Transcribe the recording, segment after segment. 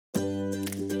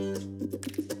Hey,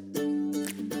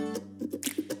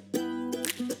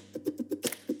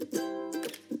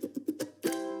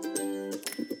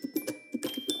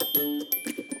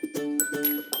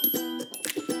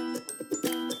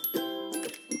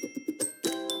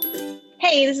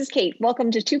 this is Kate. Welcome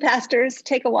to Two Pastors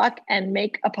Take a Walk and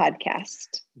Make a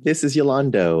Podcast. This is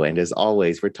Yolando, and as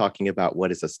always, we're talking about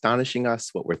what is astonishing us,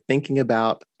 what we're thinking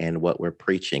about, and what we're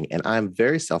preaching. And I'm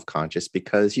very self-conscious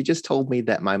because you just told me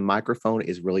that my microphone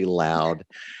is really loud,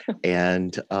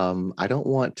 and I don't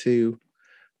want to,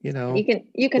 you can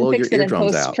blow fix your it in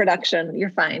eardrums out. post-production.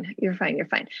 You're fine.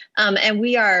 And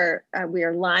we are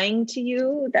lying to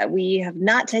you that we have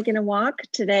not taken a walk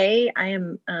today. I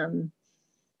am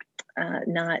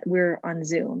we're on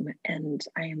Zoom and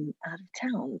I am out of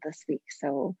town this week.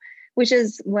 So, which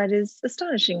is what is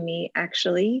astonishing me,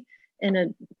 actually, in a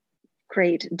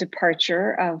great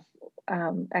departure of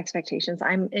expectations.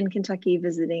 I'm in Kentucky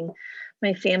visiting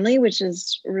my family, which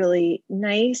is really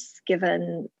nice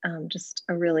given just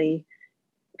a really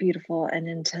beautiful and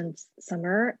intense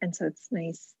summer. And so it's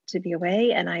nice to be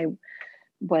away. And I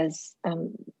was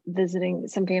visiting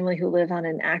some family who live on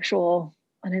an actual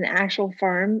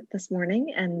farm this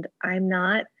morning. And I'm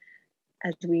not,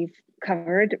 as we've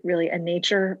covered, really a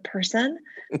nature person.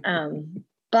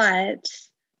 But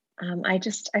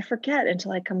I forget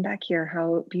until I come back here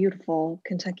how beautiful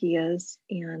Kentucky is.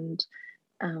 And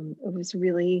it was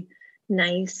really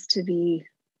nice to be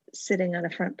sitting on a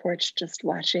front porch, just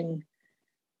watching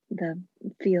the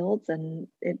fields, and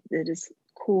it is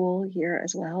cool here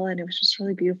as well. And it was just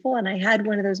really beautiful. And I had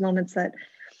one of those moments that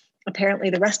apparently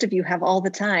the rest of you have all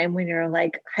the time when you're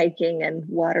like hiking and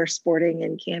water sporting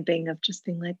and camping, of just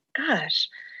being like, gosh,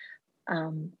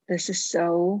 this is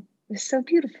so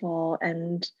beautiful.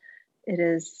 And it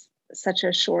is such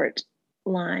a short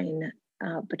line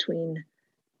between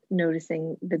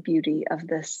noticing the beauty of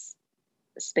this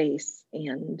space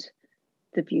and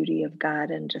the beauty of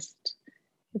God, and just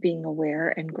being aware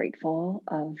and grateful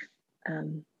of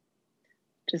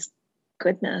just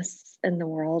goodness in the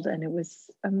world. And it was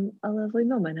a lovely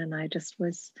moment. And I just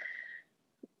was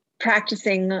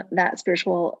practicing that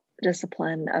spiritual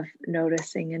discipline of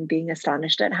noticing and being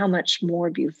astonished at how much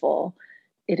more beautiful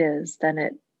it is than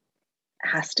it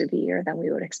has to be, or than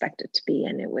we would expect it to be.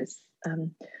 And it was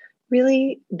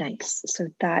really nice. So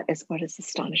that is what is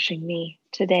astonishing me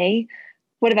today.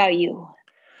 What about you?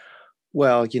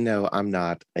 Well, I'm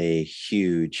not a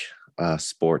huge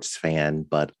sports fan,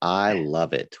 but I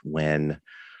love it when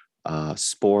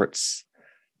sports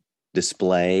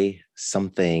display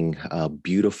something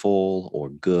beautiful or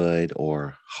good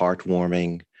or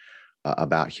heartwarming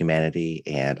about humanity.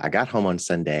 And I got home on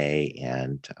Sunday,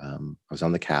 and I was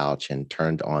on the couch and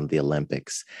turned on the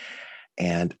Olympics.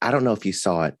 And I don't know if you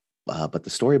saw it, but the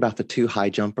story about the two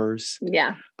high jumpers.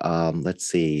 Yeah. Let's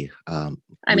see. I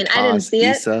didn't see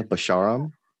it. Issa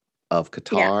Basharam of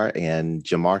Qatar, and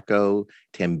Gianmarco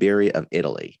Tamberi of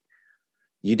Italy.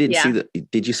 You didn't see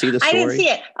did you see the story? I didn't see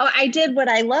it. Oh, I did what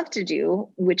I love to do,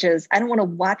 which is I don't want to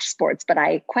watch sports, but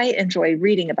I quite enjoy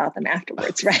reading about them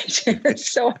afterwards. Right.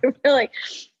 So I feel like,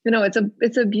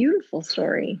 it's a beautiful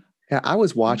story. Yeah. I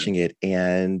was watching it,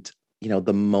 and,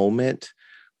 the moment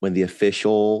when the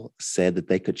official said that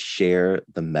they could share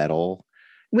the medal,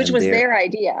 which was their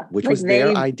idea.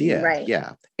 Right.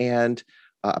 Yeah. And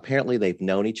apparently they've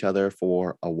known each other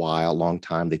for a while, long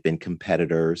time. They've been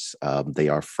competitors. They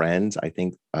are friends, I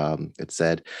think it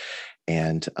said.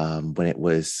 And when it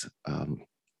was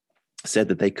said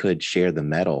that they could share the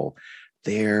medal,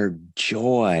 their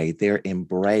joy, their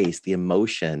embrace, the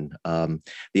emotion, the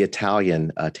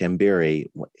Italian Tamberi,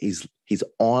 he's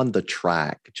on the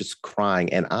track just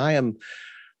crying. And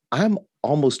I'm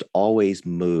almost always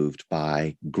moved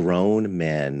by grown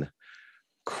men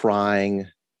crying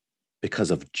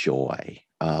because of joy.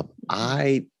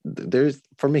 There's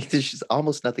just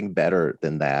almost nothing better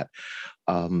than that.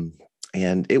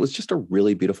 And it was just a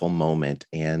really beautiful moment.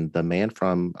 And the man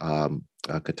from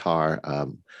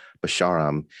Qatar,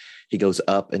 Basharam, he goes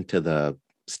up into the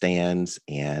stands,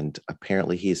 and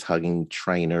apparently he's hugging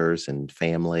trainers and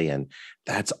family. And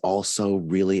that's also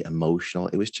really emotional.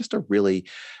 It was just a really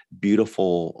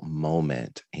beautiful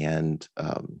moment. And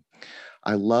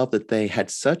I love that they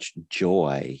had such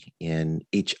joy in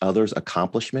each other's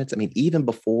accomplishments. I mean, even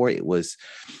before it was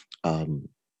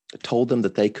told them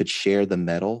that they could share the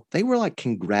medal, they were like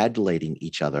congratulating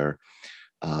each other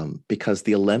because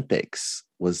the Olympics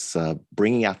was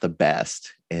bringing out the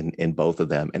best in both of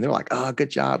them. And they're like, oh, good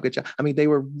job, good job. I mean, they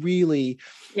were really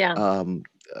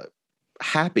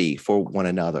happy for one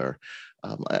another.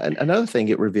 Another thing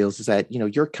it reveals is that,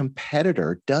 your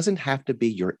competitor doesn't have to be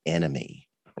your enemy.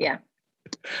 Yeah.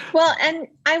 Well, and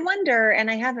I wonder,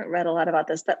 and I haven't read a lot about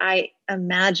this, but I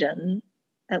imagine,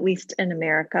 at least in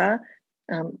America,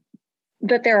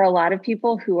 that there are a lot of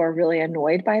people who are really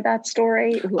annoyed by that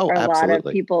story, who are a lot of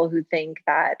people who think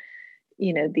that,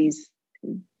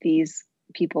 these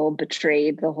people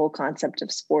betrayed the whole concept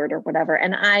of sport or whatever.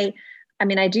 And I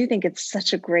mean, I do think it's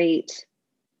such a great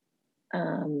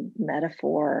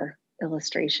metaphor,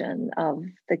 illustration of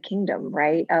the kingdom,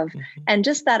 right? And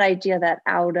just that idea that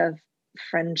out of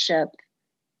friendship,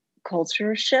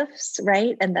 culture shifts,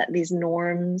 right? And that these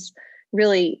norms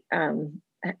really, I'm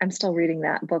still reading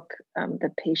that book,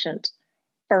 The Patient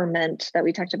Ferment, that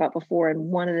we talked about before.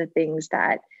 And one of the things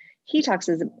that he talks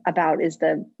about is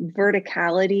the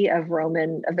verticality of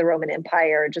the Roman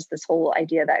Empire, just this whole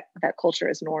idea that culture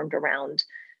is normed around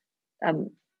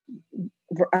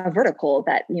a vertical,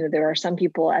 that, there are some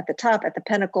people at the top, at the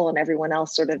pinnacle, and everyone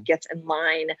else sort of gets in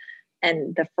line.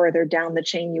 And the further down the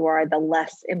chain you are, the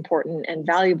less important and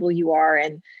valuable you are.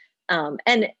 And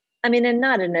I mean, and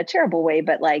not in a terrible way,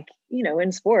 but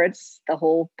in sports, the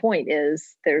whole point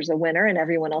is there's a winner and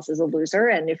everyone else is a loser.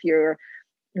 And if you're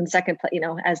in second place,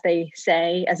 as they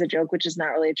say as a joke, which is not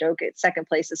really a joke, it's second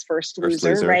place is first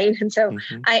loser, right? And so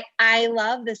I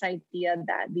love this idea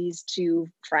that these two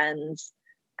friends,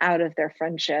 out of their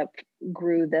friendship,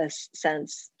 grew this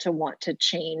sense to want to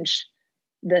change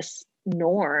this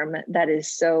norm that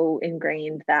is so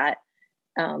ingrained that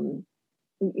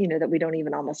that we don't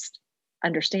even almost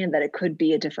understand that it could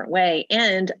be a different way.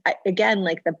 And again,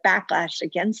 the backlash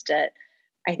against it,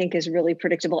 I think, is really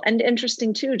predictable and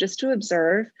interesting too, just to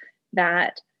observe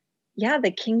that,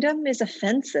 the kingdom is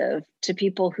offensive to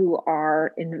people who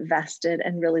are invested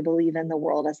and really believe in the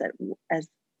world as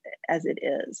it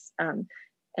is.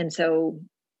 And so,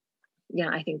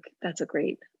 I think that's a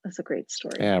great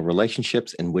story. Yeah,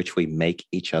 relationships in which we make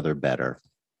each other better.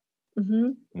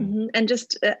 And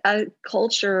just a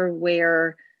culture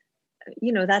where,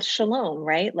 that's shalom,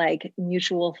 right?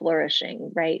 Mutual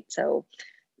flourishing, right? So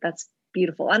that's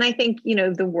beautiful. And I think,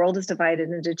 the world is divided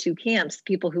into two camps: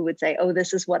 people who would say, oh,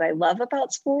 this is what I love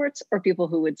about sports, or people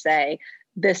who would say,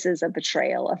 this is a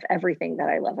betrayal of everything that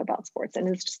I love about sports. And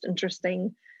it's just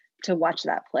interesting to watch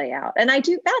that play out. And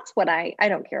that's what I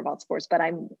don't care about sports, but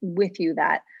I'm with you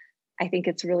that I think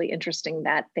it's really interesting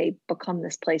that they become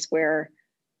this place where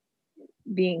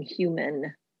being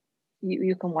human,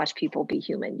 you can watch people be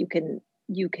human.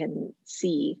 You can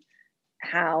see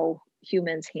how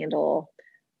humans handle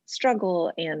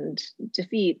struggle and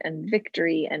defeat and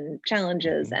victory and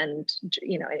challenges and,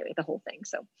 anyway, the whole thing.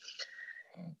 So,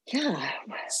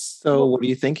 So what are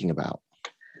you thinking about?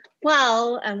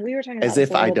 Well, we were talking about as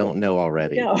if I don't know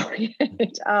already. No.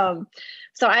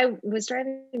 So I was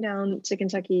driving down to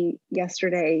Kentucky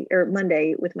yesterday or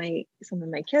Monday with some of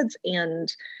my kids,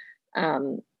 and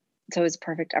so it was a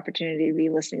perfect opportunity to be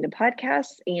listening to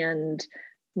podcasts. And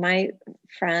my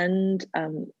friend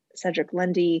Cedric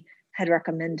Lundy had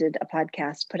recommended a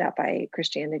podcast put out by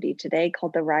Christianity Today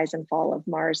called "The Rise and Fall of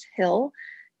Mars Hill,"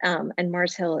 and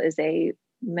Mars Hill was a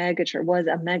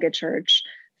megachurch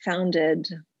founded.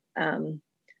 The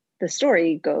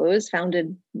story goes,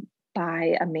 founded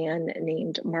by a man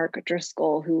named Mark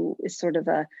Driscoll, who is sort of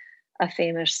a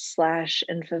famous /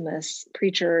 infamous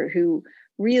preacher who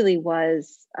really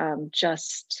was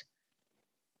just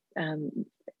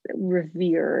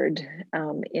revered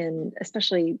in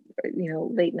especially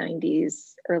late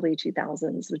 90s, early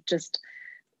 2000s, was just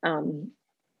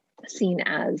seen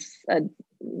as a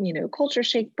culture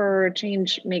shaker,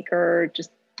 change maker,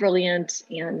 just brilliant.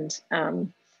 And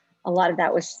a lot of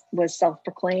that was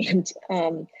self-proclaimed.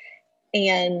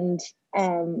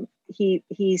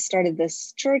 He started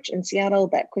this church in Seattle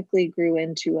that quickly grew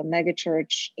into a mega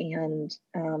church. And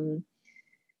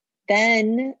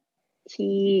then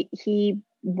he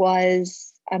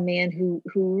was a man who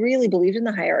really believed in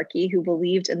the hierarchy, who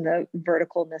believed in the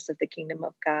verticalness of the kingdom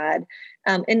of God,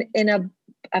 I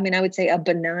would say a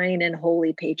benign and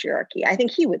holy patriarchy. I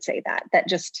think he would say that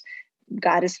just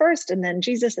God is first, and then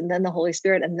Jesus, and then the Holy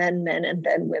Spirit, and then men, and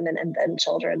then women, and then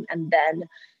children, and then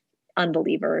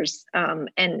unbelievers.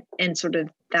 And sort of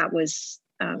that was,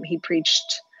 he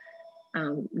preached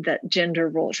that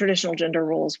traditional gender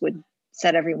roles would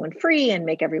set everyone free and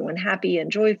make everyone happy and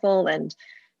joyful. And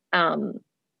I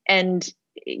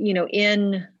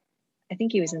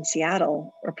think he was in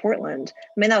Seattle or Portland.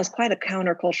 I mean, that was quite a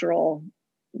countercultural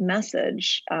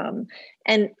message.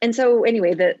 And so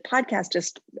anyway, the podcast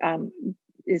just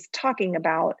is talking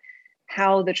about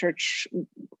how the church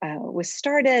was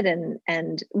started,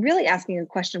 and really asking a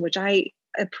question which I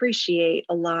appreciate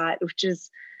a lot, which is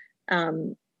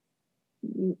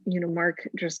Mark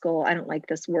Driscoll, I don't like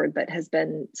this word, but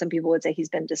some people would say he's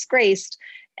been disgraced,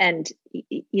 and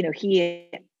he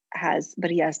has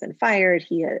been fired.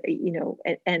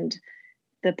 And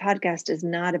the podcast is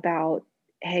not about,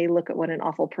 hey, look at what an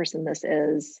awful person this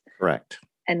is. Correct.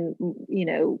 And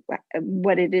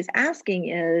what it is asking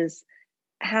is,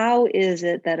 how is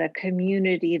it that a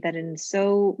community that in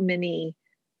so many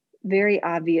very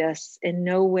obvious, in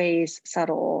no ways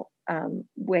subtle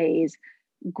ways,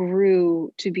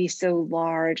 grew to be so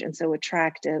large and so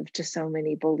attractive to so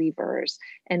many believers?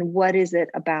 And what is it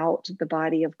about the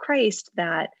body of Christ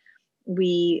that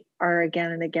we are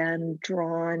again and again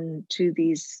drawn to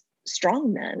these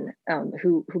strong men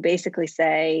who basically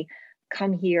say,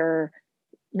 come here,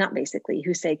 not basically,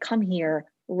 who say, come here,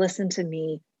 listen to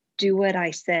me, do what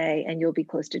I say, and you'll be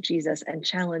close to Jesus, and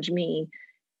challenge me.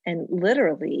 And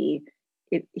literally,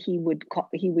 he would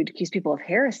accuse people of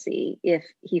heresy if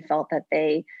he felt that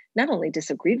they not only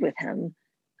disagreed with him,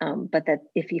 but that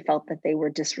if he felt that they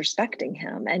were disrespecting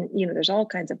him. And there's all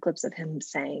kinds of clips of him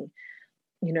saying,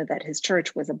 that his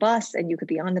church was a bus, and you could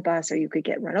be on the bus or you could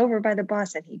get run over by the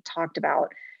bus. And he talked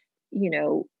about,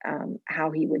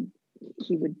 how he would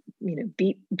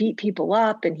beat people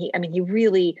up, and he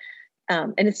really,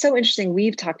 and it's so interesting.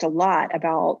 We've talked a lot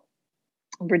about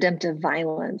redemptive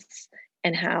violence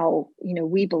and how,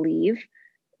 we believe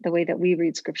the way that we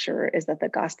read scripture is that the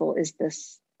gospel is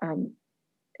this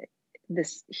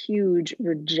huge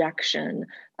rejection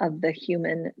of the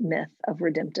human myth of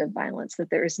redemptive violence, that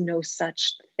there is no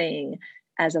such thing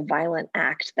as a violent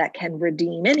act that can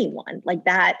redeem anyone like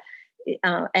that.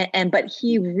 But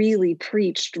he really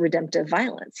preached redemptive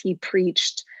violence. He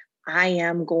preached,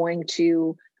 I'm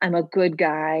a good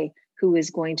guy who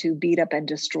is going to beat up and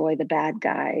destroy the bad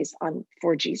guys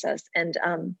for Jesus. And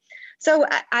so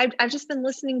I've just been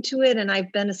listening to it, and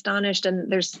I've been astonished.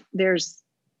 And there's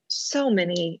so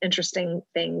many interesting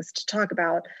things to talk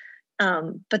about.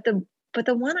 But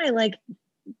the one I like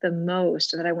the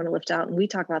most that I want to lift out, and we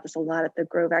talk about this a lot at the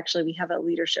Grove. Actually, we have a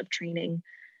leadership training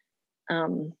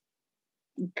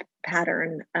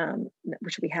pattern,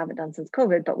 which we haven't done since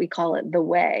COVID, but we call it the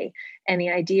way. And the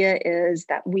idea is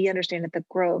that we understand at the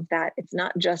Grove that it's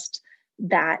not just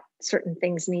that certain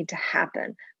things need to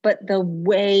happen, but the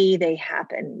way they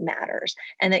happen matters.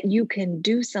 And that you can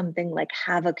do something like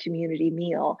have a community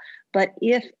meal, but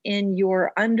if in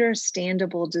your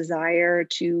understandable desire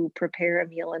to prepare a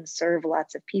meal and serve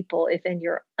lots of people, if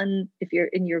you're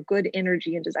in your good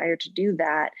energy and desire to do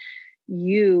that,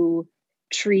 you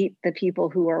treat the people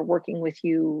who are working with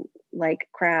you like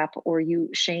crap, or you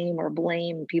shame or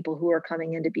blame people who are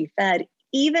coming in to be fed,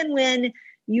 even when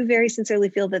you very sincerely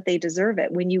feel that they deserve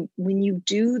it. When you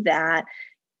do that,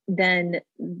 then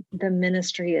the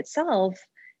ministry itself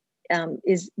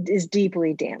is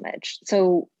deeply damaged.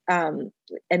 So, and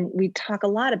we talk a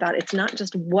lot about, it's not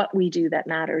just what we do that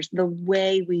matters, the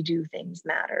way we do things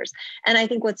matters. And I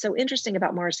think what's so interesting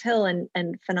about Mars Hill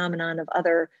and phenomenon of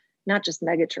other, not just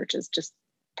mega churches, just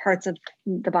parts of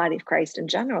the body of Christ in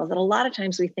general, that a lot of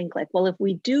times we think like, well, if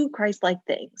we do Christ-like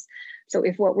things, so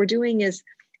if what we're doing is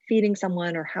feeding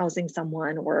someone or housing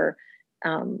someone or,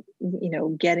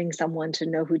 getting someone to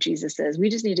know who Jesus is, we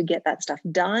just need to get that stuff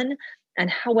done. And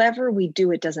however we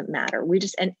do it doesn't matter. We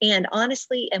just, and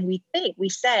honestly, and we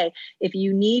say, if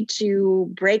you need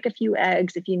to break a few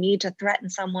eggs, if you need to threaten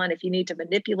someone, if you need to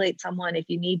manipulate someone, if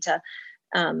you need to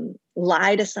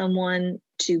lie to someone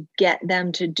to get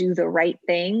them to do the right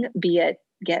thing, be it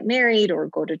get married or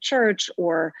go to church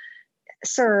or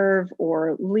serve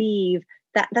or leave,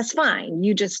 that's fine.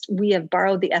 We have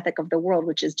borrowed the ethic of the world,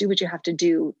 which is do what you have to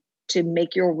do to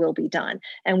make your will be done.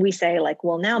 And we say like,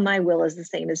 well, now my will is the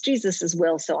same as Jesus's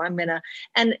will. So I'm gonna,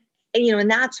 and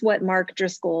that's what Mark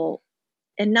Driscoll,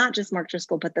 and not just Mark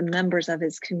Driscoll, but the members of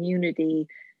his community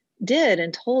did,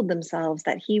 and told themselves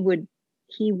that he would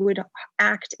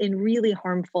act in really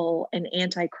harmful and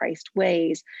anti-Christ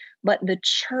ways. But the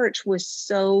church was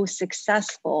so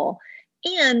successful,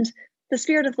 and the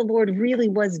Spirit of the Lord really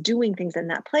was doing things in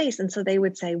that place. And so they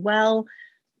would say, well,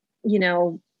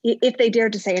 if they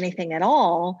dared to say anything at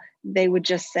all, they would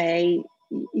just say,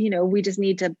 we just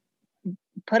need to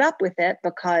put up with it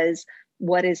because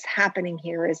what is happening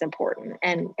here is important.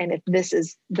 And if this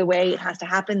is the way it has to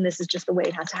happen, this is just the way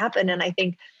it has to happen. And I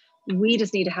think we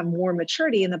just need to have more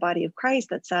maturity in the body of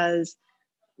Christ that says,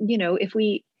 if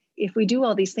we do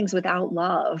all these things without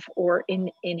love or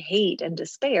in hate and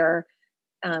despair,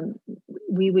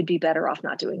 we would be better off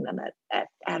not doing them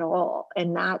at all.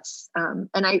 And that's, and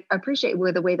I appreciate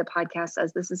the way the podcast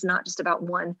says, this is not just about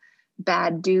one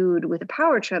bad dude with a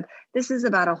power trip. This is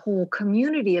about a whole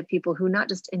community of people who not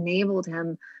just enabled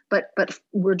him, but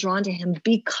were drawn to him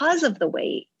because of the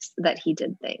ways that he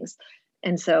did things.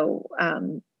 And so,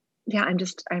 yeah,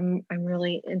 I'm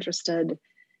really interested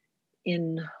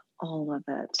in all of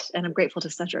it. And I'm grateful to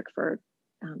Cedric for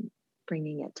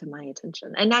bringing it to my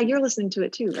attention. And now you're listening to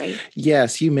it too, right?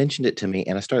 Yes, you mentioned it to me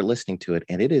and I started listening to it,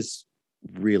 and it is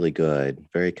really good,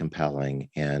 very compelling.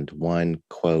 And one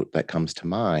quote that comes to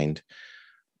mind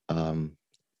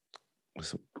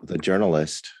was the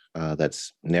journalist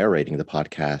that's narrating the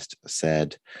podcast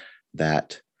said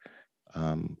that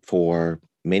for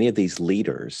many of these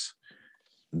leaders,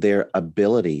 their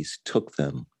abilities took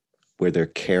them where their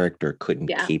character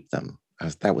couldn't keep them.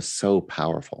 That was so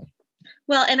powerful.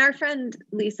 Well, and our friend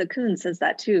Lisa Kuhn says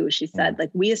that too. She said,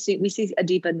 like, we see a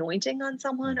deep anointing on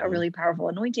someone, a really powerful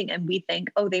anointing, and we think,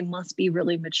 oh, they must be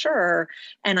really mature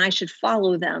and I should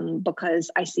follow them because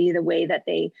I see the way that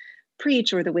they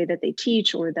preach or the way that they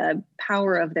teach or the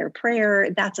power of their prayer.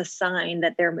 That's a sign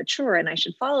that they're mature and I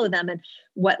should follow them. And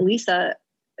what Lisa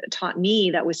taught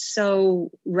me that was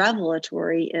so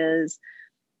revelatory is,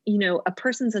 you know, a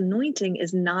person's anointing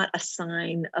is not a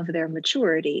sign of their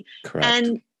maturity. Correct.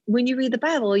 And when you read the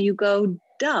Bible, you go,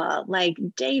 duh, like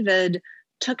David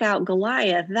took out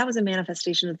Goliath. That was a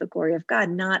manifestation of the glory of God,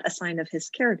 not a sign of his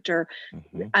character.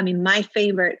 I mean, my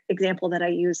favorite example that I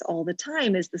use all the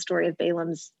time is the story of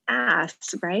Balaam's ass,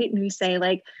 right? And we say,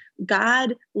 like,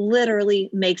 God literally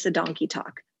makes a donkey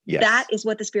talk. Yes. That is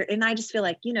what the Spirit, and I just feel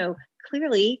like, you know,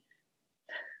 clearly,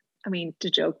 I mean, to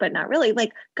joke, but not really,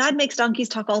 like, God makes donkeys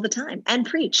talk all the time and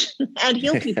preach and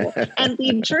heal people and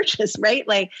lead churches, right?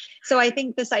 Like, so I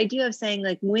think this idea of saying,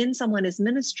 like, when someone is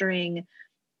ministering,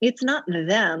 it's not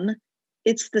them,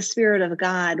 it's the Spirit of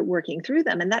God working through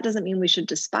them. And that doesn't mean we should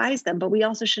despise them, but we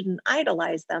also shouldn't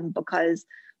idolize them, because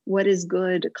what is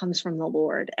good comes from the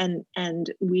Lord. And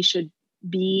we should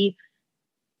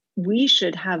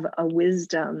have a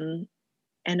wisdom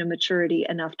and a maturity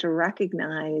enough to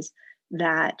recognize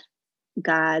that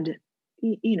God,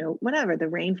 you know, whatever, the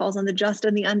rain falls on the just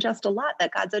and the unjust a lot,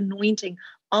 that God's anointing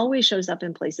always shows up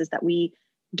in places that we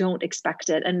don't expect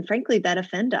it. And frankly, that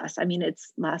offend us. I mean,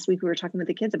 it's last week we were talking with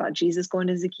the kids about Jesus going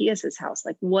to Zacchaeus' house.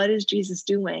 Like, what is Jesus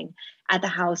doing at the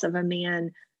house of a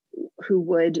man who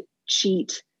would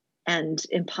cheat and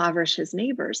impoverish his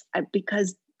neighbors?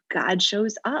 Because God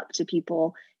shows up to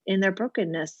people in their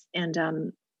brokenness.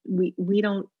 And we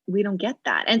don't get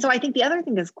that. And so I think the other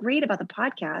thing that's great about the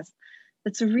podcast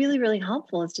that's really, really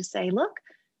helpful is to say, look,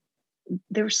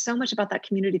 there was so much about that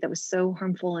community that was so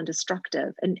harmful and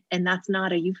destructive. And that's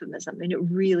not a euphemism. And it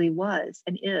really was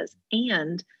and is.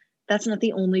 And that's not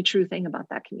the only true thing about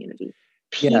that community.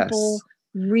 People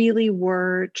really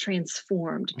were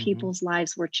transformed. People's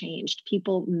lives were changed.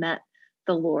 People met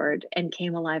the Lord and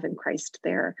came alive in Christ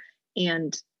there.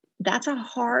 And that's a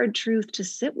hard truth to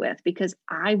sit with, because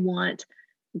I want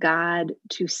God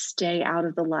to stay out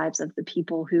of the lives of the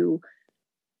people who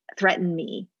threaten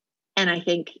me. And I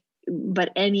think, but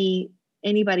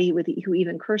anybody who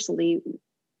even cursorily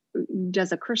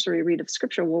does a cursory read of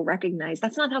scripture will recognize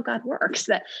that's not how God works.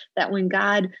 That when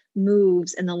God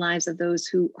moves in the lives of those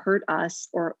who hurt us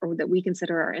or that we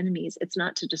consider our enemies, it's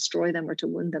not to destroy them or to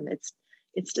wound them.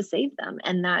 It's to save them.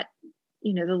 And that,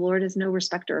 you know, the Lord is no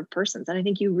respecter of persons. And I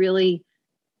think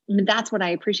that's what I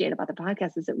appreciate about the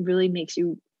podcast, is it really makes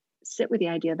you sit with the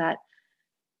idea that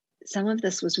some of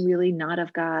this was really not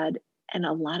of God, and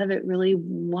a lot of it really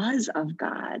was of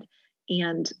God.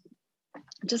 And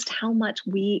just how much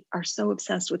we are so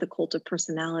obsessed with the cult of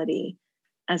personality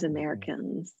as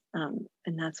Americans. And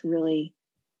that's really,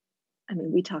 I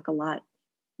mean, we talk a lot,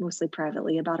 mostly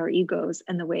privately, about our egos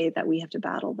and the way that we have to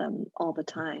battle them all the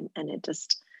time. And it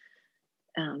just,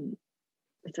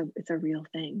 it's a real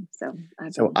thing.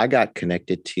 So I got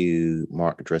connected to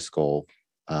Mark Driscoll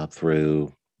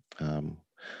through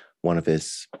one of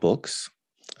his books,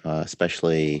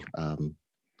 especially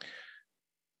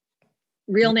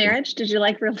Real Marriage. Did you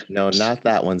like Real Marriage? No, not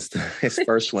that one. His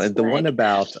first one, the one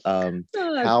about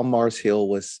how Mars Hill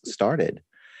was started.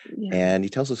 Yeah. And he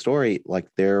tells a story like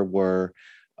there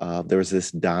was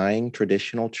this dying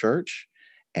traditional church,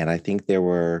 and I think there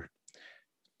were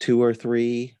 2 or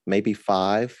 3, maybe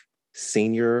 5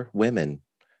 senior women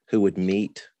who would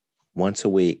meet once a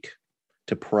week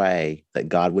to pray that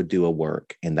God would do a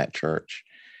work in that church.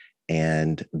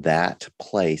 And that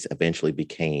place eventually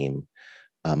became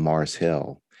Mars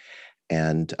Hill.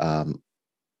 And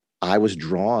I was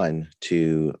drawn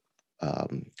to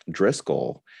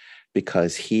Driscoll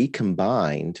because he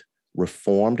combined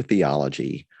Reformed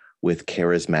theology with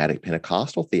charismatic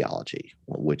Pentecostal theology,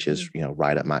 which is,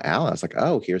 right up my alley. I was like,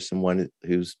 oh, here's someone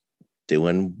who's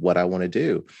doing what I want to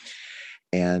do.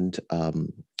 And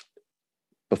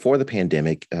before the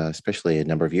pandemic, especially a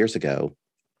number of years ago,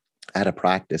 I had a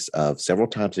practice of several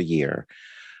times a year,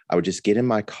 I would just get in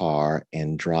my car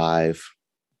and drive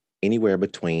anywhere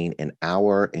between an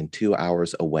hour and 2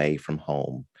 hours away from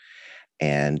home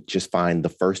and just find the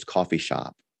first coffee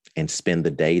shop and spend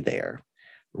the day there,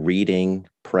 reading,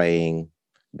 praying.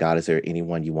 God, is there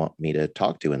anyone you want me to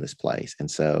talk to in this place? And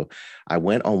so I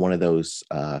went on one of those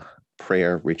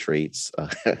prayer retreats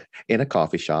in a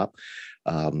coffee shop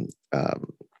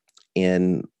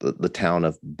in the town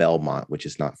of Belmont, which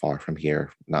is not far from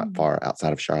here, not far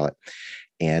outside of Charlotte.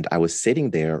 And I was sitting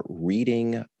there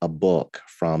reading a book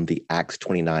from the Acts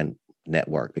 29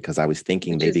 network because I was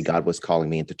thinking maybe God was calling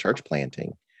me into church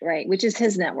planting. Right, which is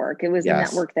his network. It was a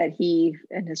network that he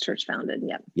and his church founded.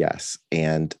 Yep. Yes.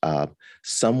 And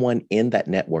someone in that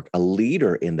network, a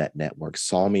leader in that network,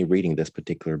 saw me reading this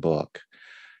particular book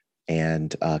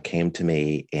and came to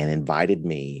me and invited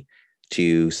me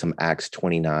to some Acts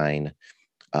 29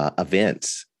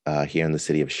 events here in the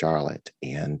city of Charlotte.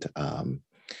 And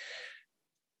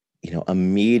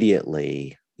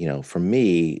immediately, for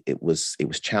me, it was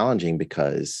challenging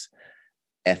because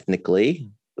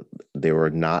ethnically, there were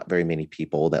not very many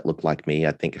people that looked like me.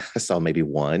 I think I saw maybe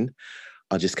one.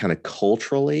 Just kind of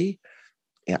culturally,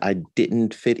 I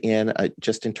didn't fit in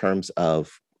just in terms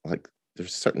of like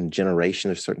there's a certain generation,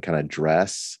 there's a certain kind of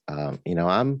dress. I'm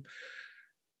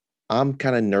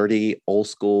kind of nerdy, old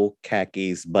school,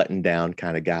 khakis, button down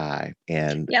kind of guy.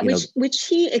 And which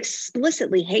he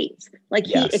explicitly hates. Like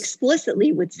he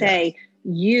explicitly would say,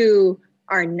 you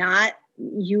are not a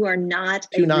real man.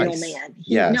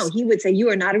 He would say, you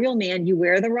are not a real man. You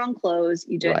wear the wrong clothes.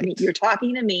 You're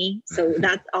talking to me. So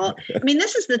that's all. I mean,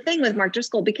 this is the thing with Mark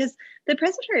Driscoll, because the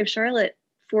Presbytery of Charlotte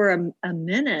for a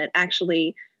minute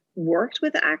actually worked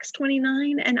with Acts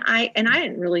 29. And I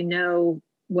didn't really know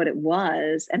what it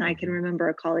was. And I can remember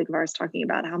a colleague of ours talking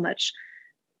about how much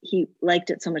he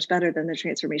liked it so much better than the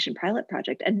Transformation Pilot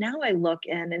Project. And now I look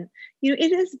in and,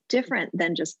 it is different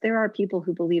than just, there are people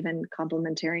who believe in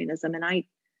complementarianism and I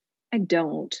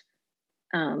don't,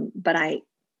 but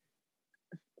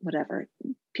whatever,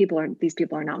 these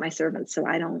people are not my servants. So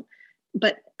I don't,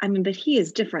 but he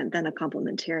is different than a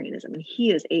complementarianism. And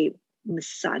he is a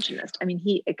misogynist.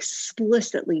 He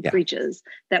explicitly preaches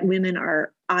that women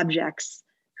are objects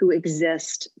who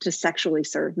exist to sexually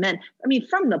serve men.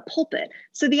 From the pulpit.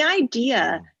 So the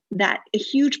idea that a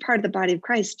huge part of the body of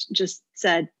Christ just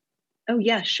said, oh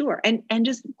yeah, sure. And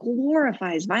just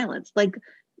glorifies violence. Like,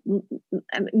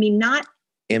 not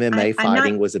MMA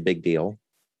fighting was a big deal.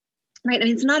 Right.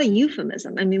 It's not a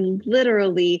euphemism.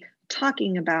 Literally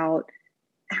talking about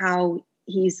how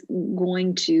he's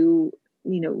going to,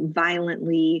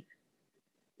 violently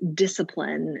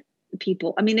discipline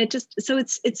people.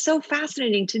 It's so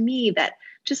fascinating to me that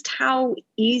just how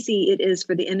easy it is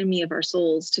for the enemy of our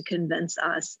souls to convince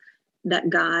us that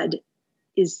God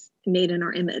is made in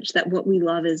our image, that what we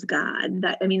love is God.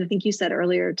 That, I think you said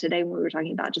earlier today when we were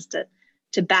talking about just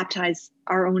to baptize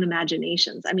our own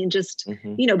imaginations.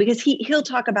 Because he'll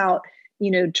talk about,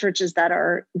 churches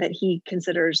that he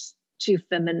considers too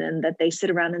feminine, that they sit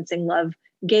around and sing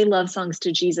gay love songs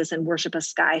to Jesus and worship a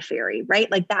sky fairy, right?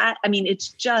 Like that. It's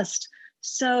just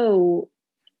so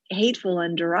hateful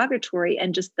and derogatory.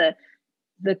 And just the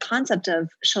concept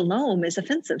of shalom is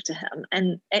offensive to him.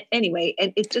 And anyway,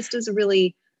 it just is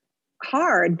really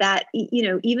hard that,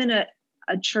 even a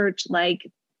church like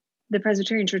the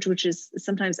Presbyterian Church, which is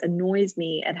sometimes annoys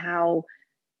me at how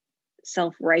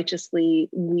self-righteously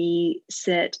we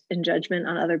sit in judgment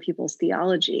on other people's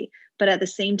theology. But at the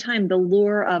same time, the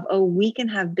lure of, we can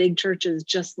have big churches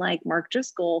just like Mark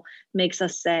Driscoll makes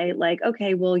us say, like,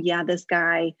 okay, well, yeah, this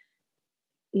guy,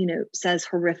 says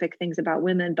horrific things about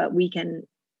women, but we can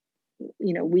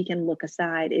look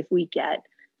aside if we get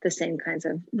the same kinds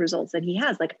of results that he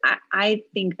has. Like, I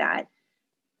think that,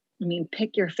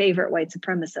 pick your favorite white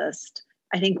supremacist.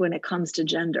 I think when it comes to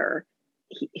gender,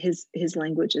 his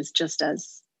language is just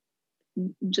as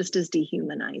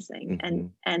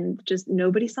dehumanizing, and just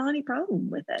nobody saw any problem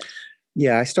with it.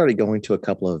 Yeah, I started going to a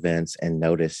couple of events and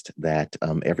noticed that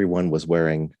everyone was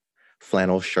wearing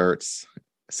flannel shirts,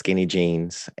 skinny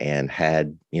jeans, and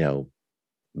had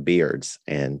beards,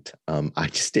 and I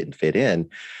just didn't fit in,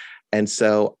 and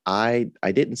so I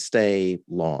didn't stay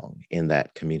long in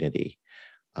that community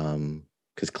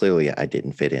because clearly I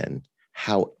didn't fit in.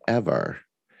 However,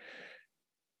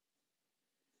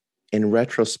 in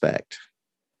retrospect,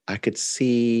 I could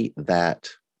see that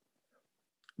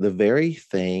the very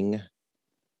thing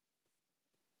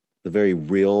the very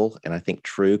real and I think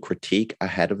true critique I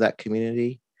had of that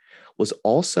community was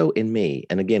also in me.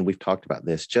 And again, we've talked about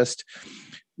this, just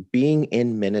being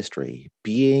in ministry,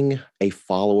 being a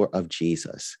follower of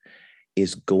Jesus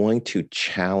is going to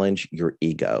challenge your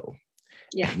ego.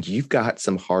 Yeah. And you've got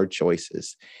some hard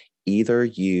choices. Either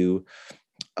you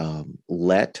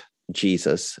let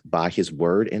Jesus, by his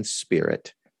word and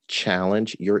spirit,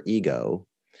 challenge your ego,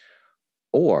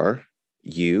 or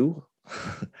you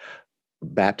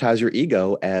baptize your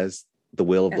ego as the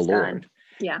will of the Lord.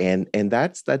 Yeah. And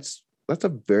that's a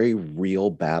very real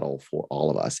battle for all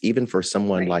of us, even for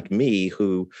someone like me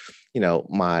who,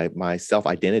 my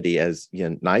self-identity as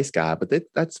nice guy, but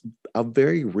that's a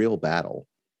very real battle.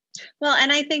 Well,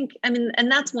 and I think, and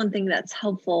that's one thing that's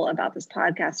helpful about this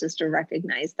podcast is to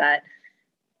recognize that,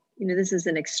 this is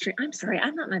an extreme. I'm sorry,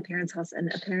 I'm not at my parents' house,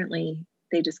 and apparently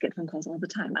they just get phone calls all the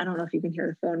time. I don't know if you can hear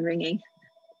the phone ringing.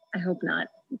 I hope not.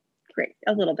 Great,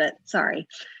 a little bit. Sorry.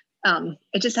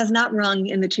 It just has not rung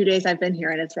in the 2 days I've been here,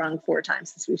 and it's rung 4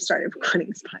 times since we've started recording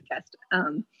this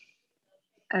podcast.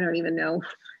 I don't even know.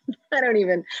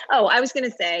 I was going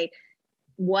to say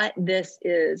what this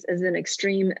is an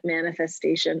extreme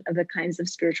manifestation of the kinds of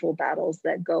spiritual battles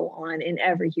that go on in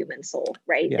every human soul,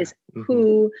 right? Yeah. Is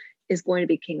who is going to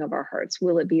be king of our hearts?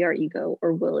 Will it be our ego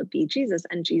or will it be Jesus?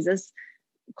 And Jesus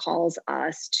calls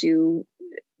us to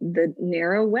the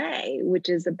narrow way, which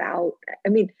is about,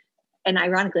 and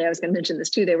ironically, I was going to mention this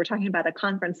too. They were talking about a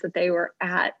conference that they were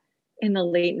at in the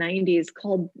late 90s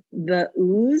called the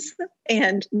Ooze.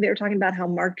 And they were talking about how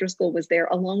Mark Driscoll was there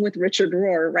along with Richard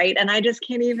Rohr, right? And I just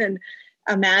can't even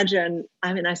imagine.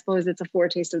 I suppose it's a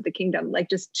foretaste of the kingdom, like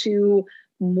just 2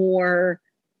 more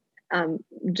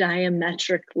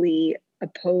diametrically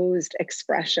opposed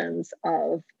expressions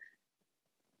of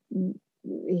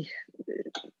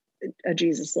a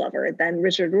Jesus lover than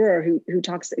Richard Rohr, who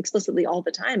talks explicitly all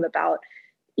the time about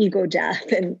ego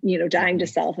death and, dying to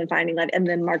self and finding life. And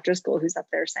then Mark Driscoll, who's up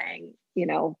there saying,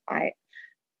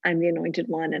 I'm the anointed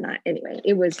one. And anyway,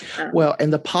 it was. Well,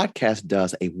 and the podcast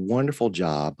does a wonderful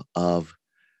job of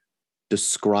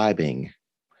describing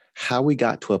how we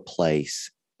got to a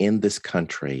place in this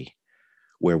country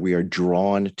where we are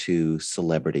drawn to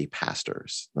celebrity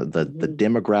pastors, the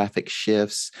demographic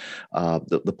shifts,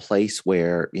 the place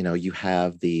where, you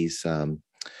have these,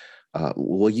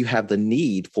 you have the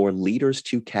need for leaders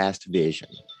to cast vision.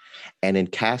 And in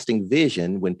casting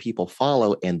vision, when people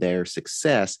follow in their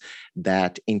success,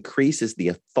 that increases the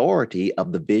authority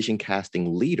of the vision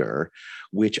casting leader,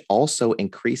 which also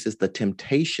increases the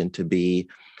temptation to be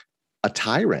a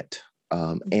tyrant.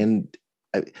 And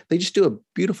they just do a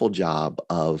beautiful job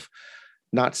of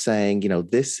not saying,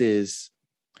 this is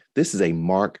a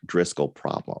Mark Driscoll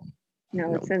problem.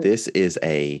 No, this is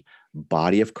a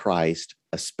body of Christ,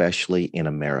 especially in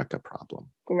America, problem.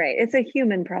 Right. It's a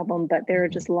human problem, but there are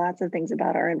just lots of things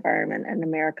about our environment and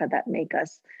America that make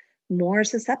us more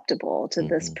susceptible to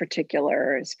this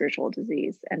particular spiritual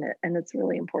disease. And it's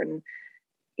really important,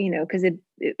 because it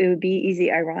would be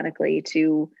easy, ironically,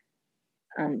 to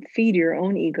feed your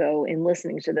own ego in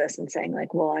listening to this and saying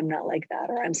like, well, I'm not like that,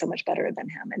 or I'm so much better than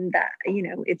him. And that,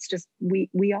 it's just,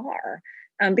 we are,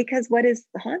 because what is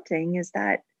haunting is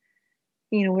that,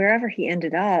 wherever he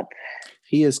ended up.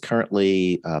 He is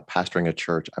currently pastoring a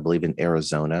church, I believe, in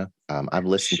Arizona. I've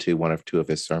listened to 1 or 2 of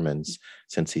his sermons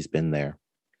since he's been there.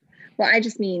 Well, I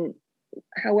just mean,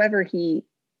 whoever he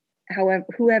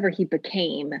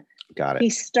became, got it. He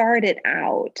started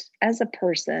out as a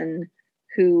person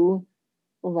who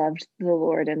loved the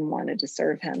Lord and wanted to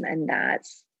serve him. And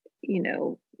that's,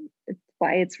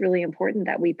 why it's really important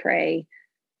that we pray,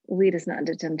 lead us not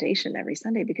into temptation every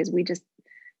Sunday, because we just,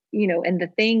 and the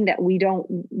thing that we don't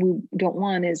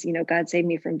want is, God save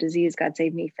me from disease, God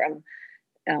save me from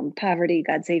poverty,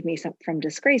 God save me from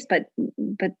disgrace. But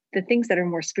the things that are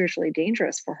more spiritually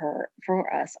dangerous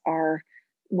for us are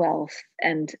wealth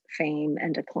and fame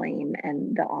and acclaim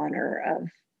and the honor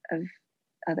of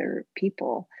other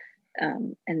people.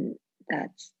 And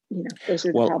that's, those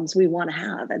are the problems we want to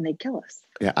have, and they kill us.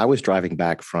 Yeah, I was driving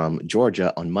back from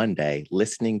Georgia on Monday,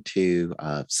 listening to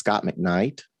Scott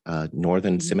McKnight,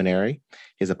 Northern Seminary.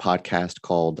 He has a podcast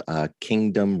called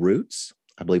Kingdom Roots.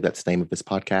 I believe that's the name of his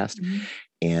podcast.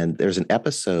 And there's an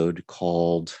episode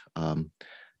called,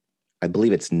 I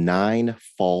believe it's 9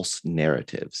 false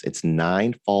narratives. It's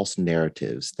 9 false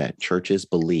narratives that churches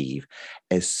believe,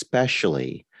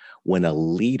 especially when a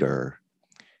leader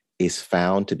is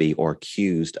found to be or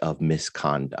accused of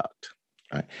misconduct.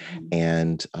 Right?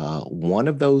 And one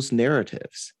of those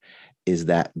narratives is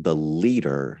that the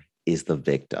leader is the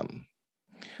victim.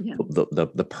 Yeah.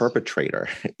 The perpetrator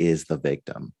is the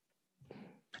victim.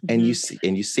 And you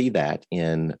see that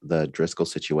in the Driscoll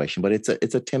situation, but it's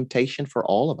a temptation for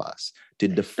all of us to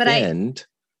defend.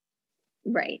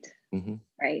 Right.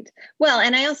 Right. Well,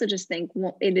 and I also just think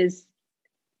it is,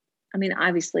 I mean,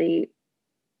 obviously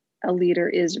a leader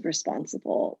is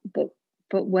responsible, but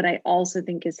what I also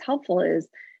think is helpful is,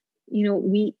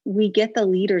 we get the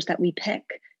leaders that we pick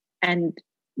and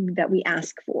that we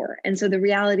ask for. And so the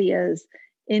reality is,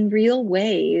 in real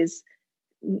ways,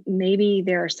 maybe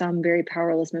there are some very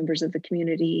powerless members of the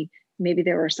community. Maybe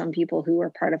there were some people who were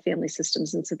part of family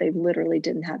systems, and so they literally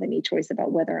didn't have any choice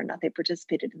about whether or not they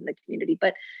participated in the community.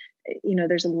 But,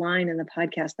 there's a line in the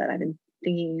podcast that I've been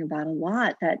thinking about a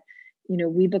lot, that,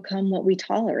 we become what we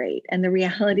tolerate. And the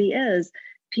reality is,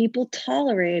 people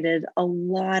tolerated a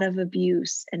lot of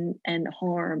abuse and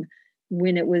harm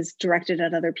when it was directed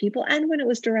at other people and when it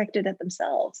was directed at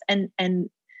themselves. And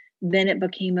then it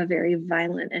became a very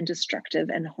violent and destructive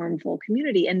and harmful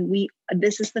community. And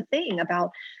this is the thing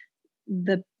about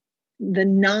the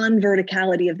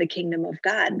non-verticality of the kingdom of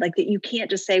God, like that you can't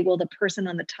just say, well, the person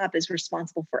on the top is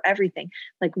responsible for everything.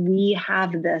 Like, we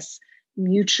have this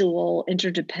mutual,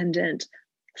 interdependent,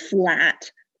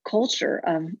 flat culture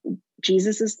of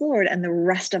Jesus is Lord and the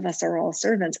rest of us are all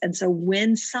servants. And so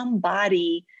when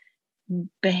somebody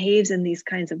behaves in these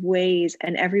kinds of ways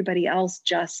and everybody else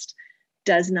just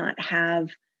does not have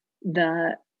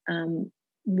the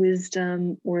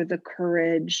wisdom or the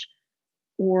courage,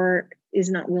 or is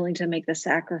not willing to make the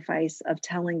sacrifice of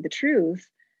telling the truth,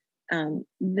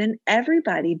 then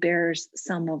everybody bears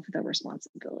some of the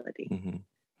responsibility.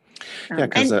 Yeah,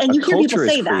 because a culture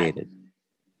is created.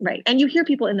 Right. And you hear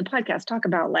people in the podcast talk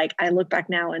about, like, I look back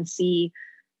now and see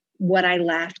what I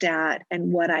laughed at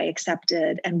and what I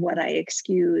accepted and what I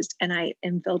excused. And I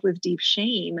am filled with deep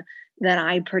shame that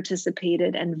I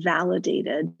participated and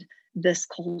validated this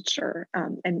culture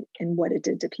and what it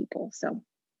did to people. So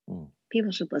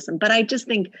people should listen. But I just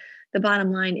think the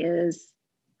bottom line is,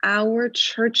 our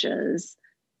churches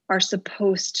are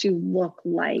supposed to look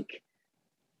like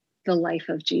the life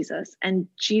of Jesus. And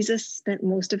Jesus spent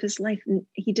most of his life,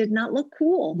 he did not look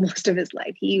cool most of his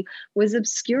life. He was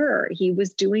obscure. He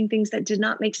was doing things that did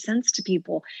not make sense to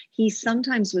people. He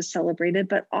sometimes was celebrated,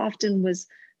 but often was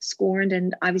scorned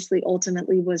and obviously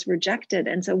ultimately was rejected.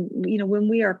 And so, when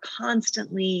we are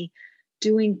constantly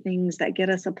doing things that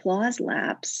get us applause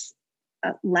laps,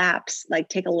 like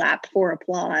take a lap for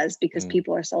applause because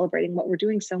people are celebrating what we're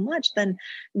doing so much, then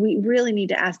we really need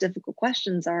to ask difficult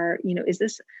questions. Is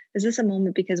this a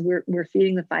moment because we're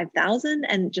feeding the 5,000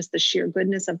 and just the sheer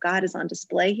goodness of God is on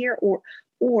display here?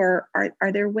 Or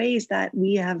are there ways that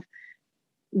we have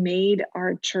made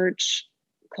our church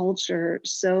culture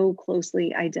so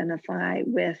closely identify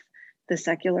with the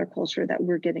secular culture that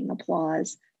we're getting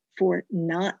applause for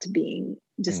not being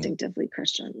distinctively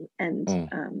Christian?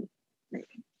 And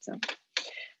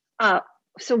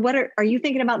so what are you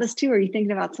thinking about this too? Or are you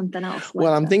thinking about something else?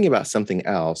 Well, I'm thinking about something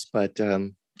else, but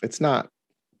it's not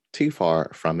too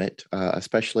far from it,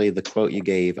 especially the quote you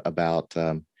gave about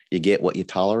you get what you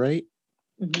tolerate.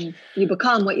 You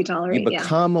become what you tolerate. You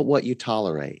become what you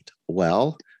tolerate.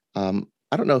 Well,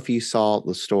 I don't know if you saw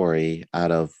the story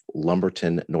out of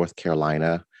Lumberton, North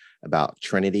Carolina about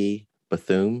Trinity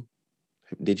Bethune.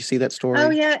 Did you see that story? Oh,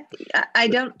 yeah.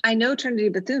 I know Trinity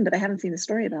Bethune, but I haven't seen the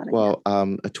story about it. Well, a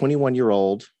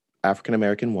 21-year-old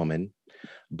African-American woman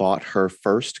bought her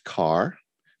first car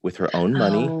with her own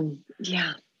money. Oh,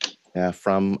 yeah.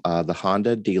 From the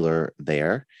Honda dealer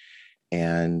there.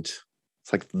 And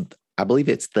it's like, I believe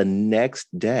it's the next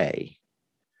day,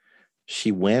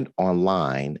 she went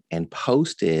online and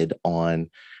posted on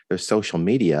their social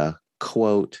media,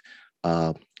 quote,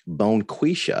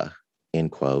 Bonquisha, end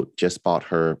quote, just bought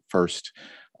her first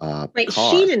Wait,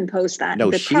 car. She didn't post that. No,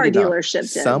 the she car did not. dealership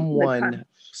did.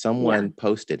 Someone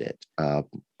posted it.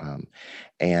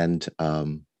 And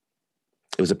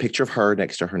it was a picture of her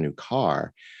next to her new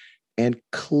car. And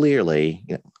clearly,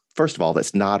 first of all,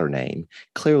 that's not her name.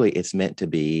 Clearly, it's meant to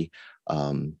be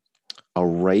a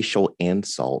racial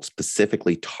insult,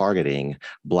 specifically targeting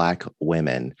Black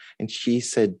women. And she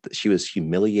said that she was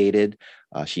humiliated.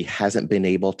 She hasn't been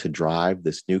able to drive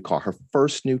this new car, her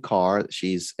first new car that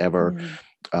she's ever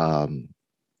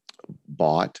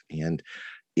bought. And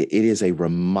it is a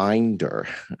reminder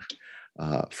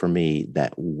for me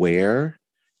that where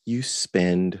you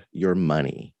spend your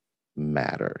money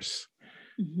matters.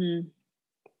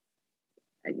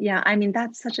 Yeah, I mean,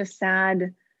 that's such a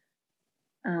sad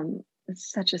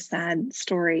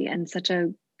story and such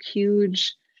a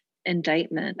huge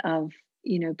indictment of,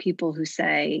 people who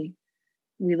say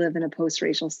we live in a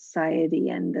post-racial society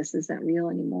and this isn't real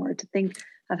anymore. To think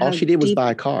of all she did was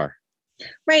buy a car.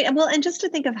 Right. Well, and just to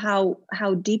think of how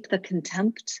deep the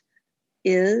contempt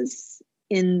is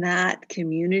in that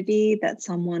community, that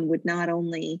someone would not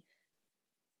only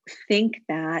think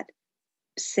that,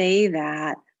 say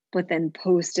that, but then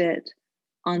post it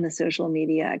on the social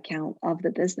media account of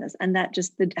the business. And that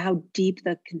just how deep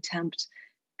the contempt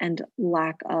and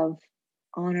lack of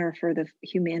honor for the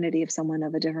humanity of someone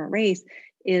of a different race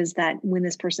is, that when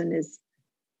this person is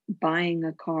buying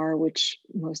a car, which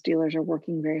most dealers are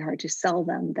working very hard to sell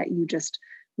them, that you just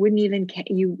wouldn't even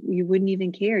you wouldn't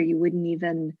even care, you wouldn't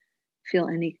even feel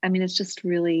any. I mean, it's just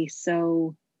really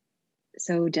so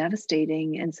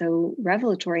devastating and so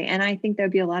revelatory. And I think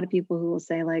there'd be a lot of people who will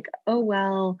say like, oh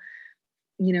well,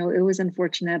 it was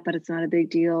unfortunate, but it's not a big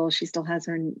deal, she still has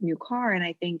her new car. And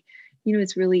I think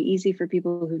it's really easy for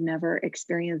people who've never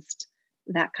experienced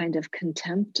that kind of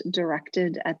contempt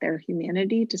directed at their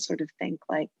humanity to sort of think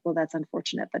like, well, that's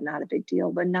unfortunate, but not a big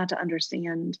deal, but not to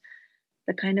understand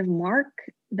the kind of mark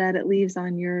that it leaves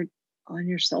on your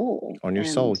soul.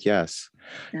 Soul, yes.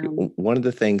 One of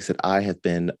the things that I have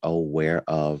been aware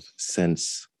of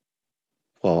since,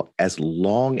 well, as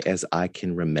long as I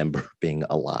can remember being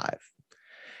alive,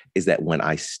 is that when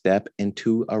I step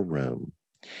into a room,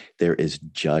 there is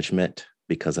judgment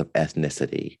because of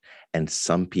ethnicity, and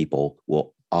some people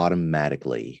will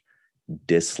automatically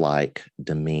dislike,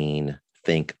 demean,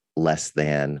 think less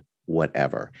than,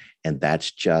 whatever. And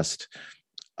that's just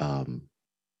an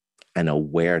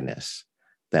awareness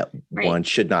that one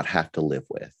should not have to live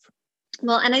with.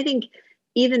 Well, and I think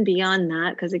even beyond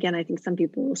that, because again, I think some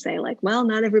people will say like, well,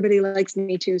 not everybody likes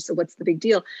me too, so what's the big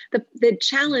deal? The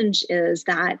challenge is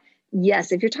that,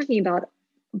 yes, if you're talking about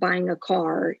buying a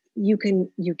car, you can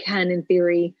in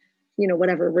theory,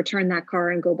 return that car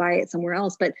and go buy it somewhere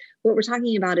else. But what we're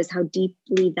talking about is how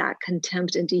deeply that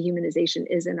contempt and dehumanization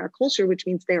is in our culture, which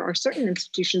means there are certain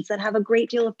institutions that have a great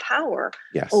deal of power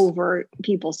over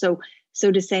people. So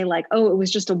to say like, oh, it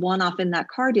was just a one-off in that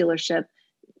car dealership,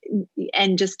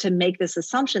 and just to make this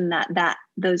assumption that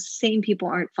those same people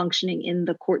aren't functioning in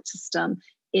the court system,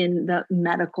 in the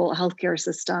medical healthcare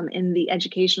system, in the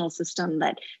educational system,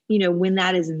 that, when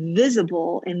that is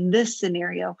visible in this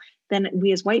scenario, then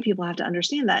we as white people have to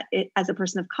understand that as a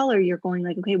person of color, you're going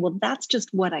like, okay, well, that's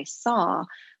just what I saw.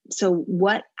 So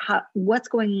what's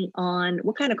going on?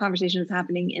 What kind of conversation is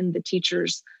happening in the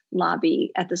teacher's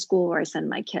lobby at the school where I send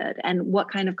my kid? And what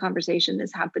kind of conversation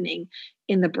is happening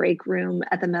in the break room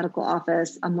at the medical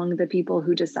office among the people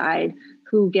who decide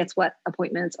who gets what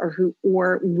appointments,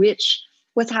 or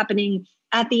what's happening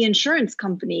at the insurance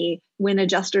company when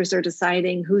adjusters are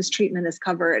deciding whose treatment is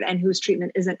covered and whose treatment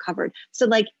isn't covered. So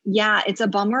like, yeah, it's a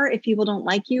bummer if people don't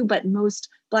like you, but most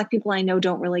Black people I know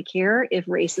don't really care if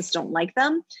racists don't like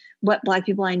them. What Black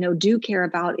people I know do care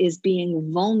about is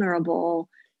being vulnerable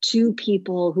to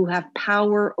people who have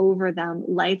power over them,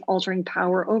 life-altering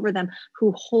power over them,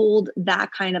 who hold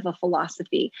that kind of a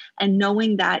philosophy, and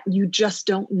knowing that you just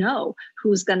don't know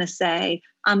who's going to say,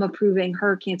 I'm approving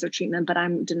her cancer treatment, but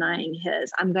I'm denying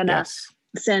his. I'm going to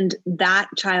send that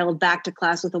child back to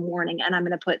class with a warning, and I'm going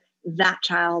to put that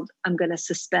child, I'm going to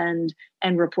suspend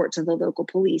and report to the local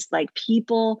police. Like,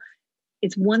 people,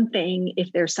 it's one thing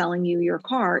if they're selling you your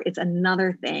car. It's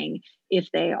another thing if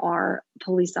they are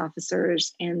police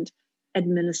officers and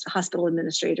hospital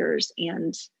administrators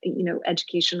and,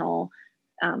 educational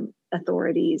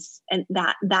authorities. And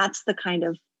that's the kind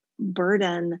of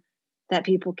burden that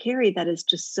people carry that is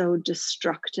just so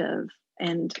destructive.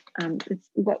 And it's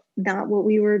not what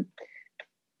we were.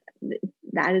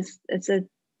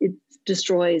 It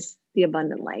destroys the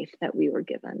abundant life that we were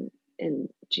given in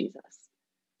Jesus.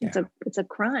 Yeah. It's a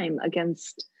crime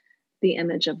against the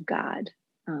image of God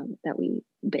that we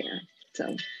bear.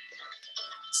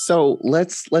 So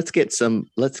let's get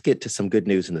to some good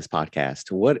news in this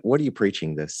podcast. What are you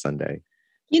preaching this Sunday?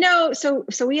 So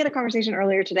we had a conversation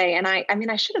earlier today, and I mean,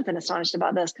 I should have been astonished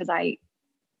about this because I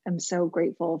am so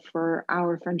grateful for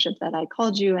our friendship that I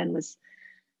called you and was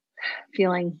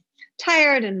feeling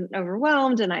tired and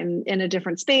overwhelmed, and I'm in a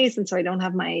different space, and so I don't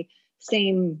have my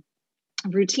same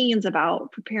routines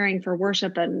about preparing for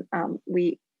worship. And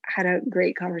we had a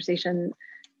great conversation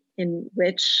in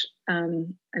which I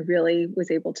really was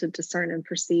able to discern and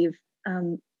perceive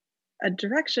a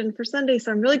direction for Sunday.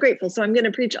 So I'm really grateful. So I'm going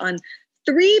to preach on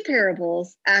 3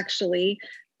 parables, actually.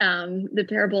 The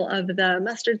parable of the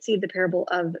mustard seed, the parable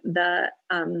of the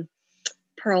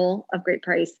pearl of great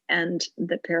price, and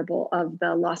the parable of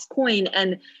the lost coin.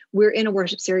 And we're in a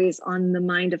worship series on the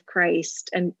mind of Christ.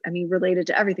 And I mean, related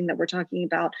to everything that we're talking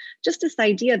about, just this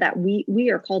idea that we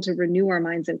are called to renew our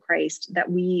minds in Christ, that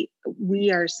we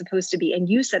are supposed to be. And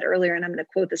you said earlier, and I'm going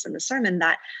to quote this in the sermon,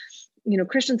 that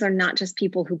Christians are not just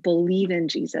people who believe in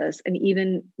Jesus, and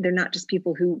even they're not just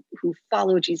people who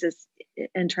follow Jesus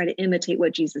and try to imitate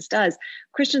what Jesus does.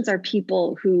 Christians are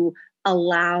people who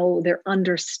allow their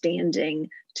understanding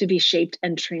to be shaped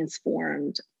and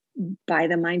transformed by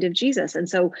the mind of Jesus. And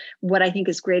so what I think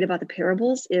is great about the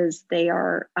parables is they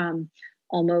are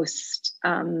almost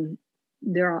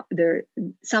they're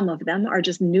some of them are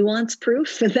just nuance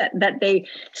proof that they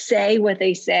say what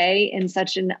they say in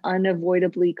such an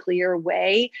unavoidably clear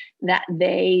way that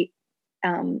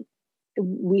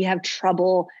we have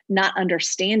trouble not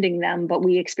understanding them, but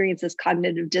we experience this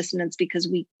cognitive dissonance because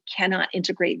we cannot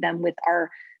integrate them with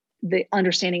the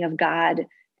understanding of God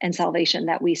and salvation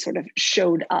that we sort of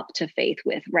showed up to faith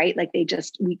with, right? Like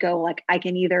we go like, I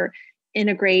can either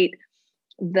integrate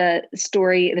the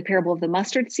story, the parable of the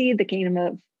mustard seed, the kingdom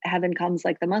of heaven comes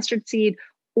like the mustard seed,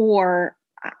 or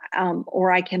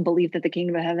I can believe that the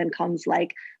kingdom of heaven comes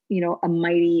like, a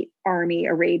mighty army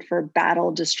arrayed for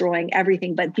battle, destroying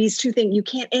everything. But these two things, you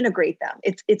can't integrate them.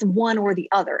 It's one or the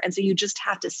other. And so you just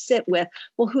have to sit with,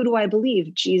 well, who do I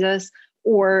believe? Jesus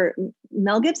or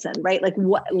Mel Gibson, right? Like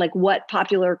what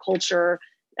popular culture,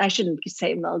 I shouldn't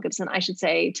say Mel Gibson, I should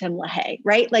say Tim LaHaye,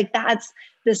 right? Like that's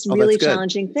this really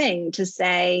challenging thing to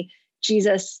say.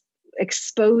 Jesus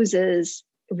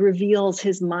reveals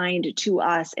his mind to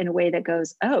us in a way that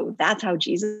goes, oh, that's how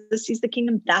Jesus sees the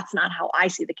kingdom. That's not how I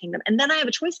see the kingdom. And then I have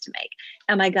a choice to make.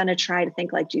 Am I going to try to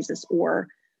think like Jesus or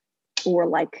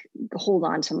like hold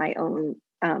on to my own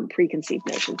preconceived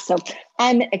notions? So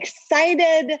I'm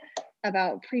excited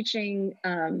about preaching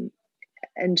and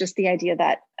just the idea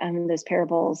that in those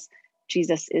parables,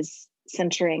 Jesus is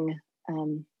centering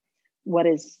what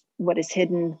is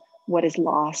hidden, what is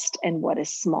lost, and what is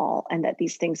small, and that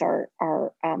these things are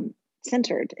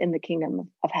centered in the kingdom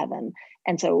of heaven.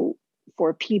 And so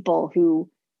for people who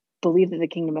believe that the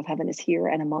kingdom of heaven is here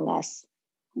and among us,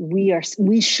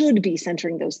 we should be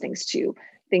centering those things too.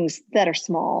 Things that are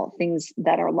small, things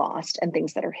that are lost, and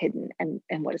things that are hidden. And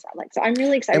what is that like? So I'm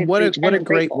really excited. And what a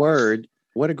great word.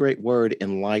 What a great word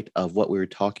in light of what we were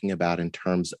talking about in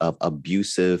terms of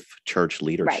abusive church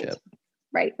leadership.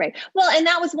 Right. Well, and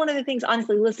that was one of the things,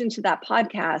 honestly, listening to that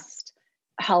podcast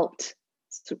helped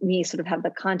me sort of have the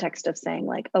context of saying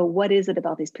like, oh, what is it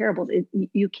about these parables?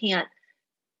 You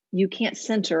can't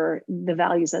center the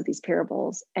values of these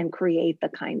parables and create the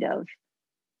kind of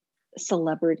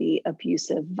celebrity,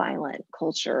 abusive, violent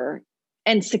culture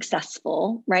and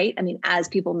successful, right? I mean, as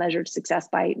people measured success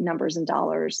by numbers and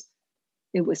dollars,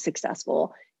 it was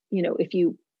successful. If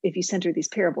you center these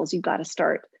parables, you've got to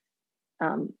start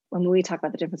when we talk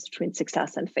about the difference between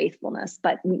success and faithfulness,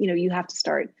 but you have to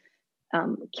start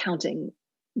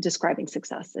describing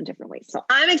success in different ways. So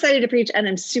I'm excited to preach, and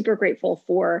I'm super grateful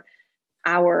for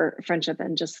our friendship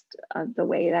and just the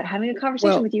way that having a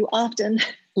conversation with you often.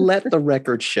 Let the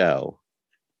record show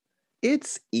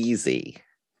it's easy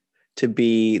to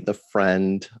be the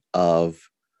friend of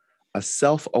a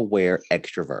self-aware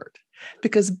extrovert,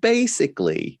 because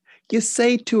basically you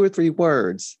say 2 or 3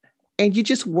 words and you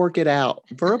just work it out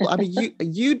verbal. I mean,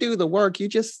 you do the work. You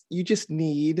just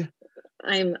need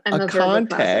I'm a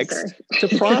context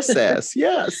to process.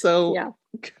 Yeah. So yeah.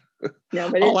 No,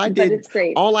 but it's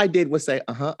great. All I did was say,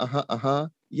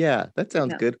 yeah, that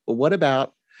sounds good. Well, what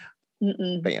about?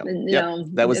 Bam. Yep,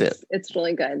 that was it. It's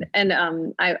really good. And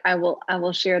I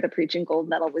will share the preaching gold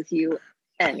medal with you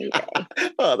any day.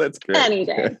 Oh, that's great. Any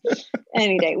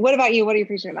day. What about you? What are you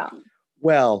preaching about?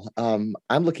 Well, I'm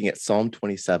looking at Psalm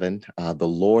 27. The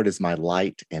Lord is my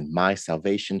light and my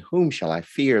salvation. Whom shall I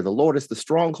fear? The Lord is the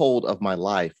stronghold of my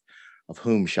life. Of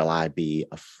whom shall I be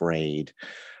afraid?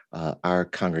 Our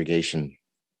congregation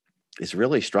is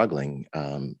really struggling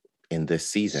in this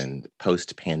season,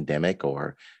 post-pandemic,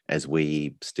 or as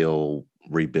we still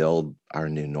rebuild our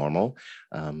new normal,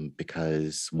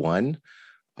 because one,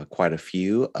 quite a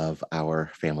few of our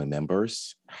family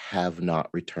members have not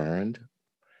returned,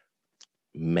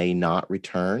 may not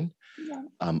return.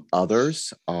 Yeah.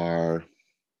 Others are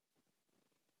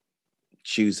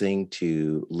choosing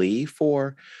to leave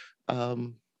for,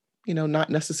 not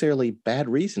necessarily bad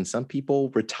reasons. Some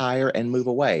people retire and move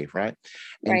away, right?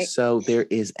 And so there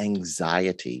is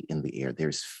anxiety in the air.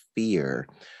 There's fear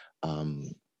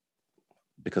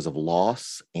because of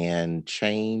loss and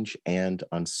change and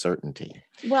uncertainty.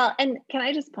 Well, and can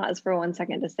I just pause for 1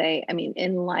 second to say, I mean,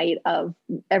 in light of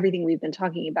everything we've been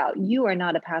talking about, you are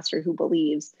not a pastor who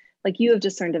believes, like you have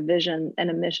discerned a vision and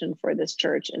a mission for this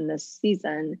church in this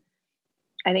season.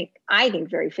 I think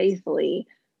very faithfully,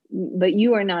 but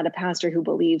you are not a pastor who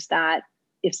believes that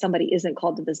if somebody isn't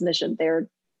called to this mission, they're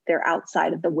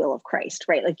outside of the will of Christ,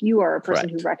 right? Like you are a person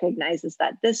who recognizes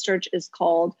that this church is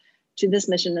called to this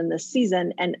mission in this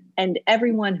season. And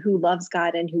everyone who loves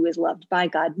God and who is loved by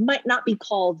God might not be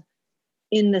called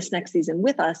in this next season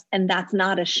with us. And that's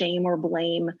not a shame or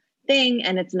blame thing.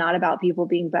 And it's not about people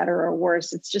being better or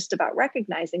worse. It's just about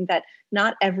recognizing that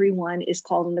not everyone is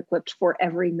called and equipped for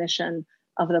every mission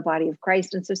of the body of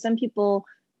Christ. And so some people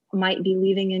might be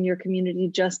leaving in your community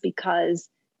just because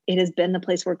it has been the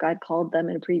place where God called them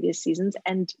in previous seasons,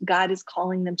 and God is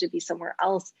calling them to be somewhere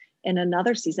else in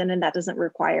another season. And that doesn't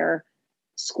require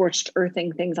scorched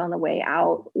earthing things on the way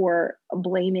out or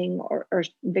blaming or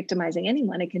victimizing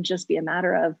anyone. It can just be a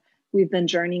matter of, we've been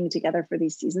journeying together for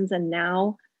these seasons, and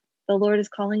now the Lord is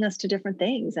calling us to different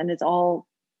things, and it's all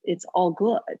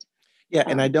good. Yeah.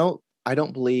 And I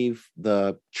don't believe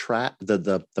the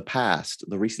past,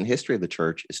 the recent history of the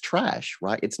church is trash,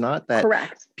 right? It's not that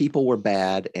Correct. People were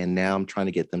bad and now I'm trying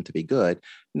to get them to be good.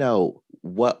 No,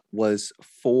 what was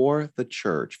for the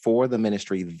church, for the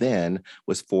ministry then,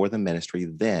 was for the ministry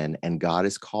then. And God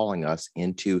is calling us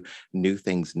into new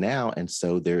things now. And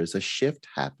so there's a shift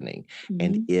happening. Mm-hmm.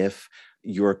 And if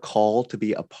you're called to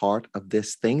be a part of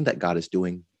this thing that God is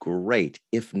doing, great.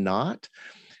 If not,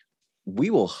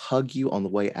 we will hug you on the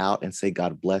way out and say,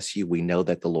 God bless you. We know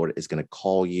that the Lord is going to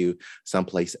call you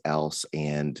someplace else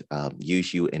and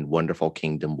use you in wonderful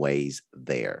kingdom ways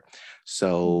there.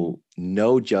 So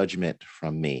no judgment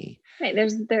from me. Right.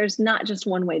 There's not just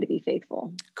one way to be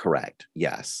faithful. Correct.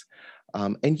 Yes.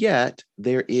 And yet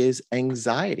there is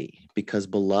anxiety because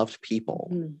beloved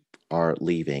people are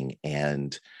leaving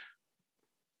and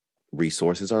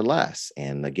resources are less.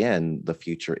 And again, the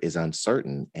future is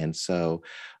uncertain. And so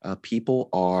people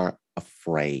are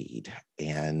afraid.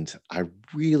 And I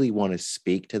really want to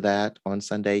speak to that on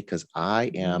Sunday because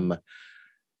I'm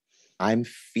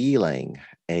feeling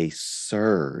a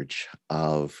surge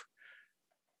of,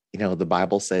 the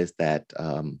Bible says that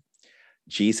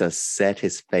Jesus set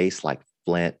his face like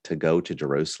flint to go to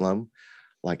Jerusalem.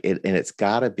 And it's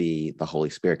got to be the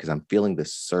Holy Spirit, because I'm feeling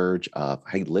this surge of,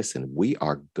 hey, listen, we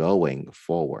are going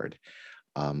forward.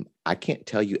 I can't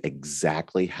tell you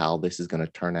exactly how this is going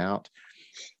to turn out.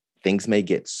 Things may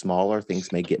get smaller,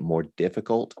 things may get more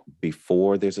difficult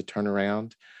before there's a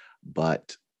turnaround,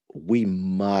 but we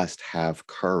must have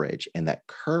courage. And that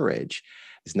courage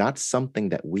is not something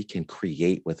that we can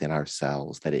create within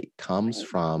ourselves, that it comes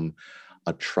from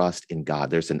a trust in God.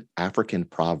 There's an African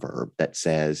proverb that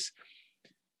says,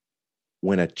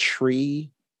 when a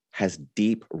tree has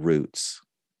deep roots,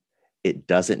 it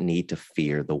doesn't need to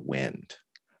fear the wind,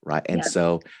 right? And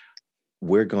so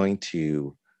we're going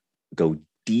to go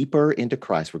deeper into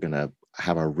Christ. We're going to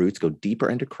have our roots go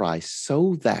deeper into Christ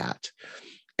so that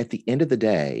at the end of the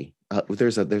day,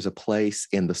 there's a place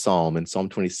in the Psalm, in Psalm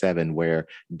 27, where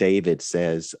David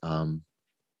says,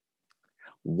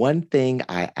 one thing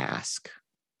I ask,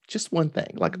 just one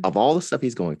thing, like of all the stuff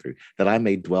he's going through, that I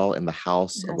may dwell in the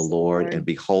house of the Lord and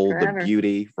behold forever. The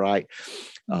beauty, right?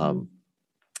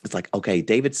 It's like, okay,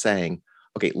 David's saying,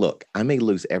 okay, look, I may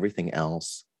lose everything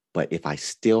else, but if I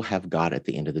still have God at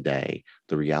the end of the day,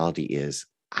 the reality is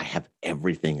I have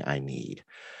everything I need.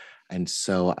 And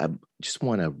so I just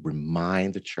want to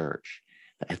remind the church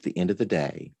that at the end of the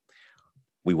day,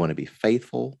 we want to be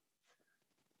faithful.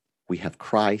 We have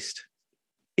Christ.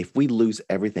 If we lose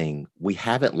everything, we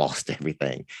haven't lost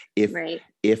everything.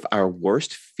 If our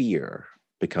worst fear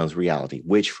becomes reality,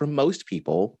 which for most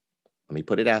people, let me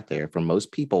put it out there, for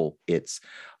most people, it's,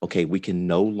 okay, we can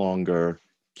no longer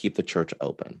keep the church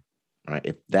open, right?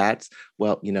 If that's,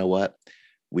 well, you know what?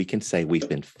 We can say we've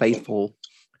been faithful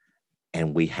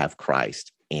and we have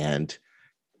Christ, and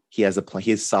he has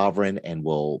he is sovereign and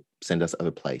will send us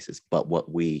other places. But what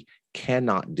we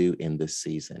cannot do in this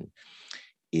season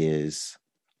is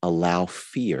allow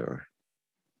fear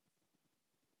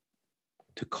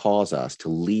to cause us, to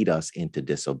lead us into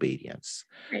disobedience,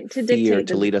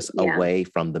 to lead us away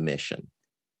from the mission.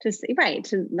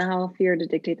 To allow fear to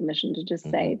dictate the mission, to just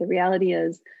say, the reality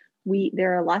is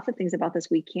there are lots of things about this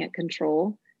we can't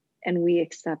control, and we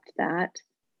accept that.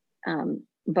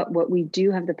 But what we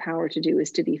do have the power to do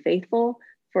is to be faithful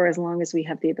for as long as we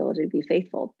have the ability to be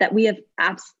faithful. That we have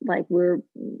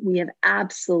we have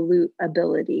absolute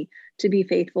ability to be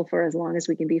faithful for as long as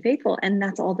we can be faithful. And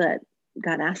that's all that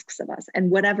God asks of us.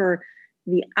 And whatever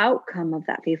the outcome of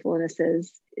that faithfulness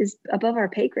is above our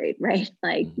pay grade, right?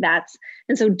 And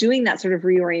so doing that sort of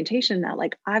reorientation, that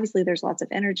obviously there's lots of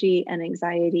energy and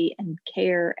anxiety and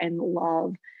care and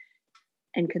love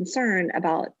and concern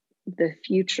about the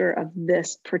future of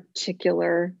this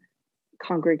particular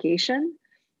congregation.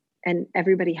 And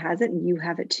everybody has it, and you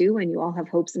have it too. And you all have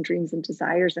hopes and dreams and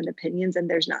desires and opinions. And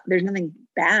there's nothing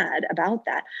bad about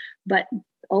that. But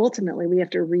ultimately we have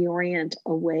to reorient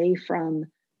away from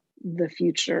the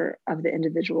future of the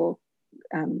individual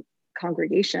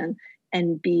congregation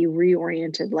and be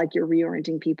reoriented, like you're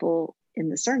reorienting people in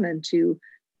the sermon, to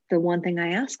the one thing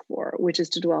I ask for, which is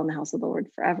to dwell in the house of the Lord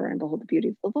forever and behold the beauty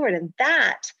of the Lord. And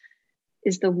that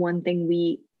is the one thing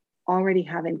we already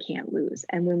have and can't lose.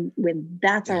 And when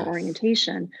that's our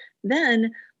orientation,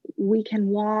 then we can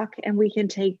walk and we can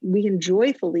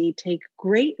joyfully take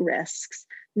great risks,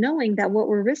 knowing that what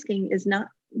we're risking is not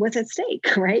what's at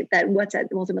stake, right? That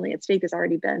ultimately at stake has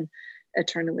already been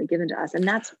eternally given to us. And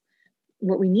that's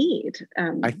what we need.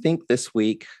 I think this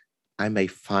week I may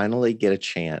finally get a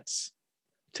chance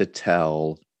to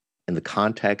tell, in the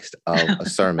context of a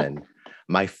sermon,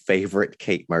 my favorite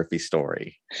Kate Murphy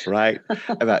story, right?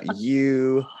 About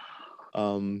you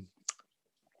among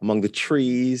the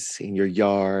trees in your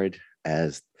yard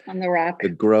as on the rock. The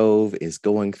Grove is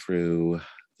going through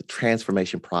the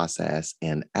transformation process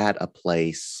and at a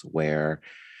place where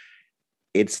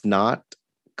it's not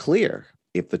clear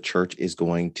if the church is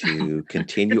going to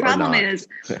continue or not.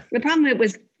 The problem it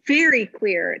was very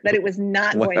clear that it was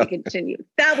not going to continue.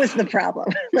 That was the problem.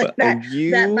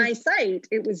 That by sight,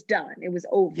 it was done. It was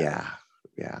over.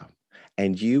 Yeah.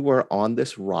 And you were on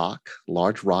this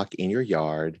large rock in your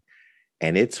yard,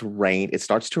 and it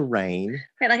starts to rain.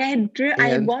 Right, like I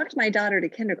had walked my daughter to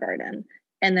kindergarten,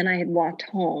 and then I had walked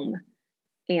home,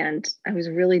 and I was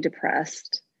really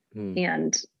depressed,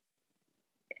 and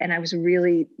I was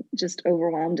really just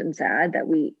overwhelmed and sad that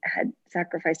we had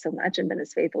sacrificed so much and been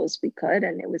as faithful as we could.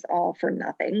 And it was all for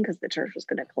nothing because the church was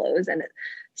going to close, and it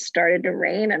started to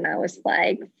rain. And I was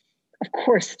like, of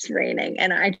course it's raining.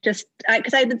 And because I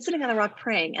had been sitting on the rock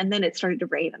praying, and then it started to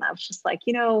rain. And I was just like,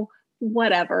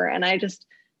 whatever. And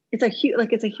it's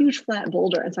a huge flat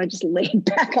boulder. And so I just laid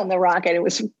back on the rock, and it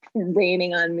was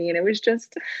raining on me. And it was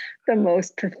just the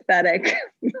most pathetic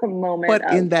moment.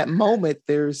 But in that moment,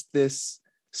 there's this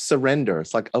surrender.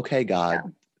 It's like, okay,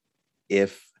 God,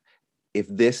 if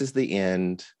this is the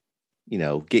end,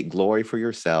 get glory for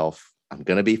yourself. I'm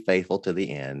going to be faithful to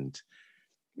the end.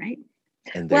 Right.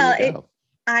 And there you go.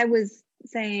 I was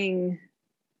saying,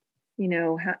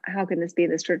 how can this be?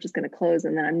 This church is going to close,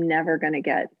 and then I'm never going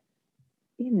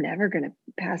to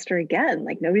pastor again.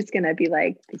 Like, nobody's going to be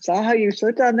like, I saw how you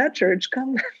slipped on that church.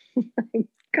 Come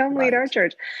lead our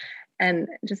church. And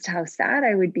just how sad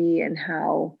I would be, and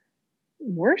how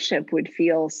worship would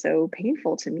feel so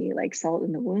painful to me, like salt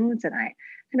in the wounds. And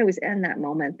it was in that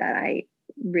moment that I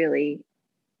really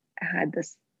had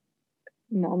this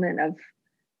moment of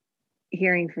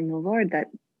hearing from the Lord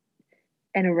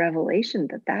and a revelation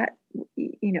that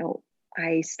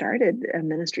I started a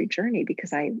ministry journey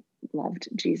because I loved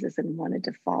Jesus and wanted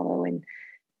to follow, and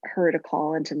heard a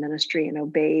call into ministry and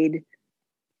obeyed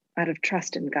out of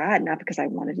trust in God, not because I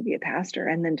wanted to be a pastor,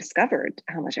 and then discovered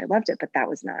how much I loved it, but that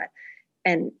was not.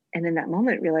 And in that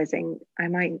moment, realizing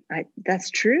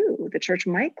that's true. The church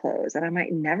might close and I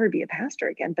might never be a pastor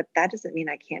again, but that doesn't mean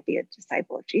I can't be a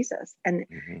disciple of Jesus. And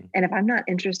if I'm not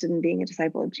interested in being a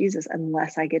disciple of Jesus,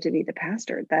 unless I get to be the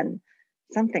pastor, then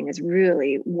something is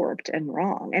really warped and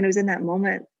wrong. And it was in that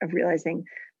moment of realizing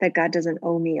that God doesn't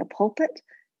owe me a pulpit,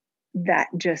 that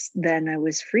just then I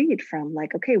was freed from,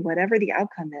 like, okay, whatever the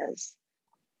outcome is,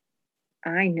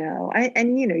 I know,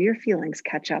 your feelings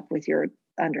catch up with your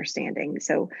understanding.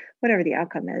 So whatever the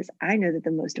outcome is, I know that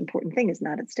the most important thing is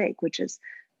not at stake, which is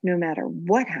no matter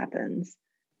what happens,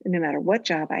 no matter what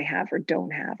job I have or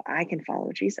don't have, I can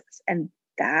follow Jesus. And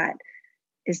that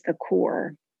is the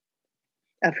core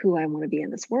of who I want to be in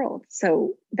this world.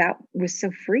 So that was so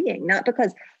freeing, not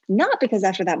because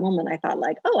after that moment, I thought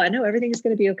like, oh, I know everything is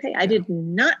going to be okay. I did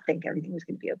not think everything was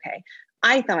going to be okay.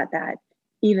 I thought that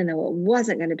even though it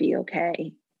wasn't going to be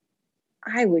okay,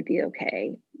 I would be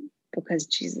okay, because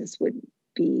Jesus would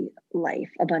be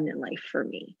life, abundant life for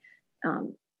me.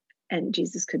 And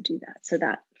Jesus could do that. So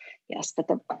that, yes, but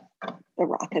the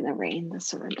rock and the rain, the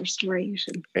surrender story,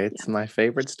 It's my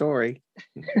favorite story.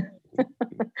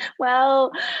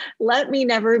 Well, let me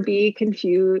never be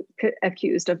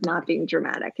accused of not being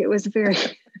dramatic. It was a very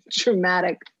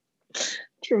dramatic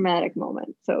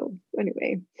moment. So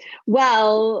anyway,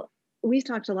 well, we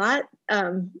talked a lot.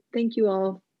 Thank you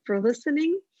all for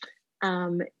listening.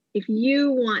 If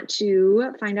you want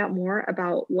to find out more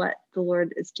about what the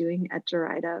Lord is doing at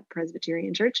Derita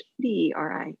Presbyterian Church,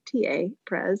 DERITA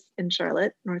Pres in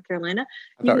Charlotte, North Carolina.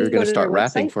 I thought you were going to start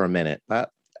rapping for a minute.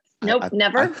 Nope,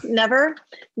 never.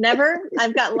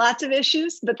 I've got lots of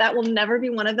issues, but that will never be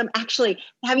one of them. Actually,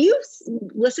 have you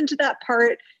listened to that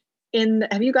part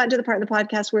have you gotten to the part in the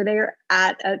podcast where they're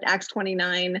at Acts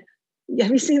 29?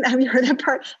 Have you heard that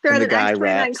part? They're at an Acts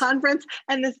 29 conference,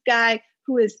 and this guy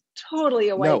who is totally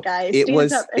a white guy. It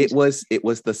was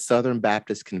the Southern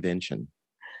Baptist Convention.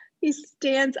 He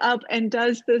stands up and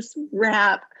does this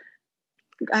rap,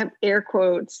 air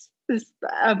quotes, this,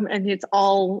 and it's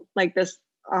all like this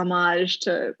homage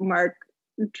to Mark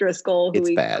Driscoll,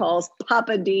 who calls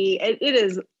Papa D. It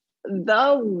is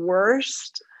the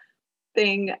worst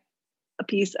thing, a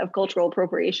piece of cultural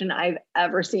appropriation I've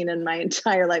ever seen in my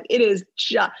entire life. It is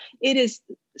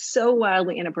so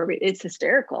wildly inappropriate. It's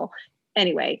hysterical.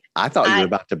 Anyway, I thought you were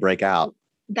about to break out.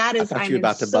 That is, I thought you were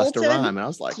about to bust a rhyme, and I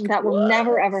was like, that will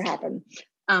never ever happen.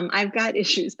 I've got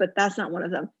issues, but that's not one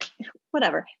of them.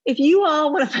 Whatever. If you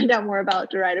all want to find out more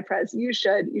about Derita Prez, you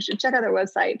should check out their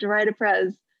website,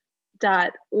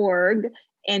 deritaprez.org,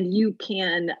 and you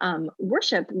can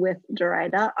worship with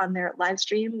Derita on their live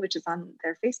stream, which is on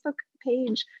their Facebook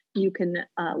page. You can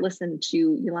listen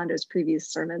to Yolanda's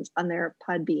previous sermons on their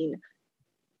Podbean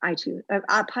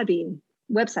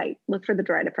website. Look for the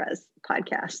Derita Prez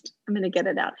podcast. I'm going to get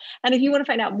it out. And if you want to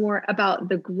find out more about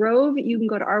The Grove, you can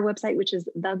go to our website, which is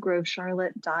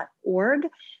thegrovecharlotte.org.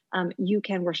 You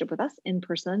can worship with us in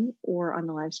person or on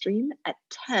the live stream at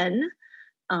 10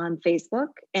 on Facebook.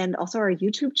 And also our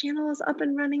YouTube channel is up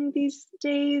and running these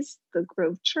days, The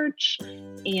Grove Church.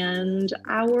 And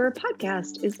our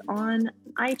podcast is on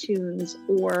iTunes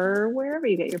or wherever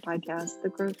you get your podcasts, The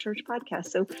Grove Church Podcast.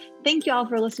 So thank you all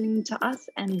for listening to us,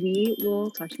 and we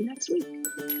will talk to you next week.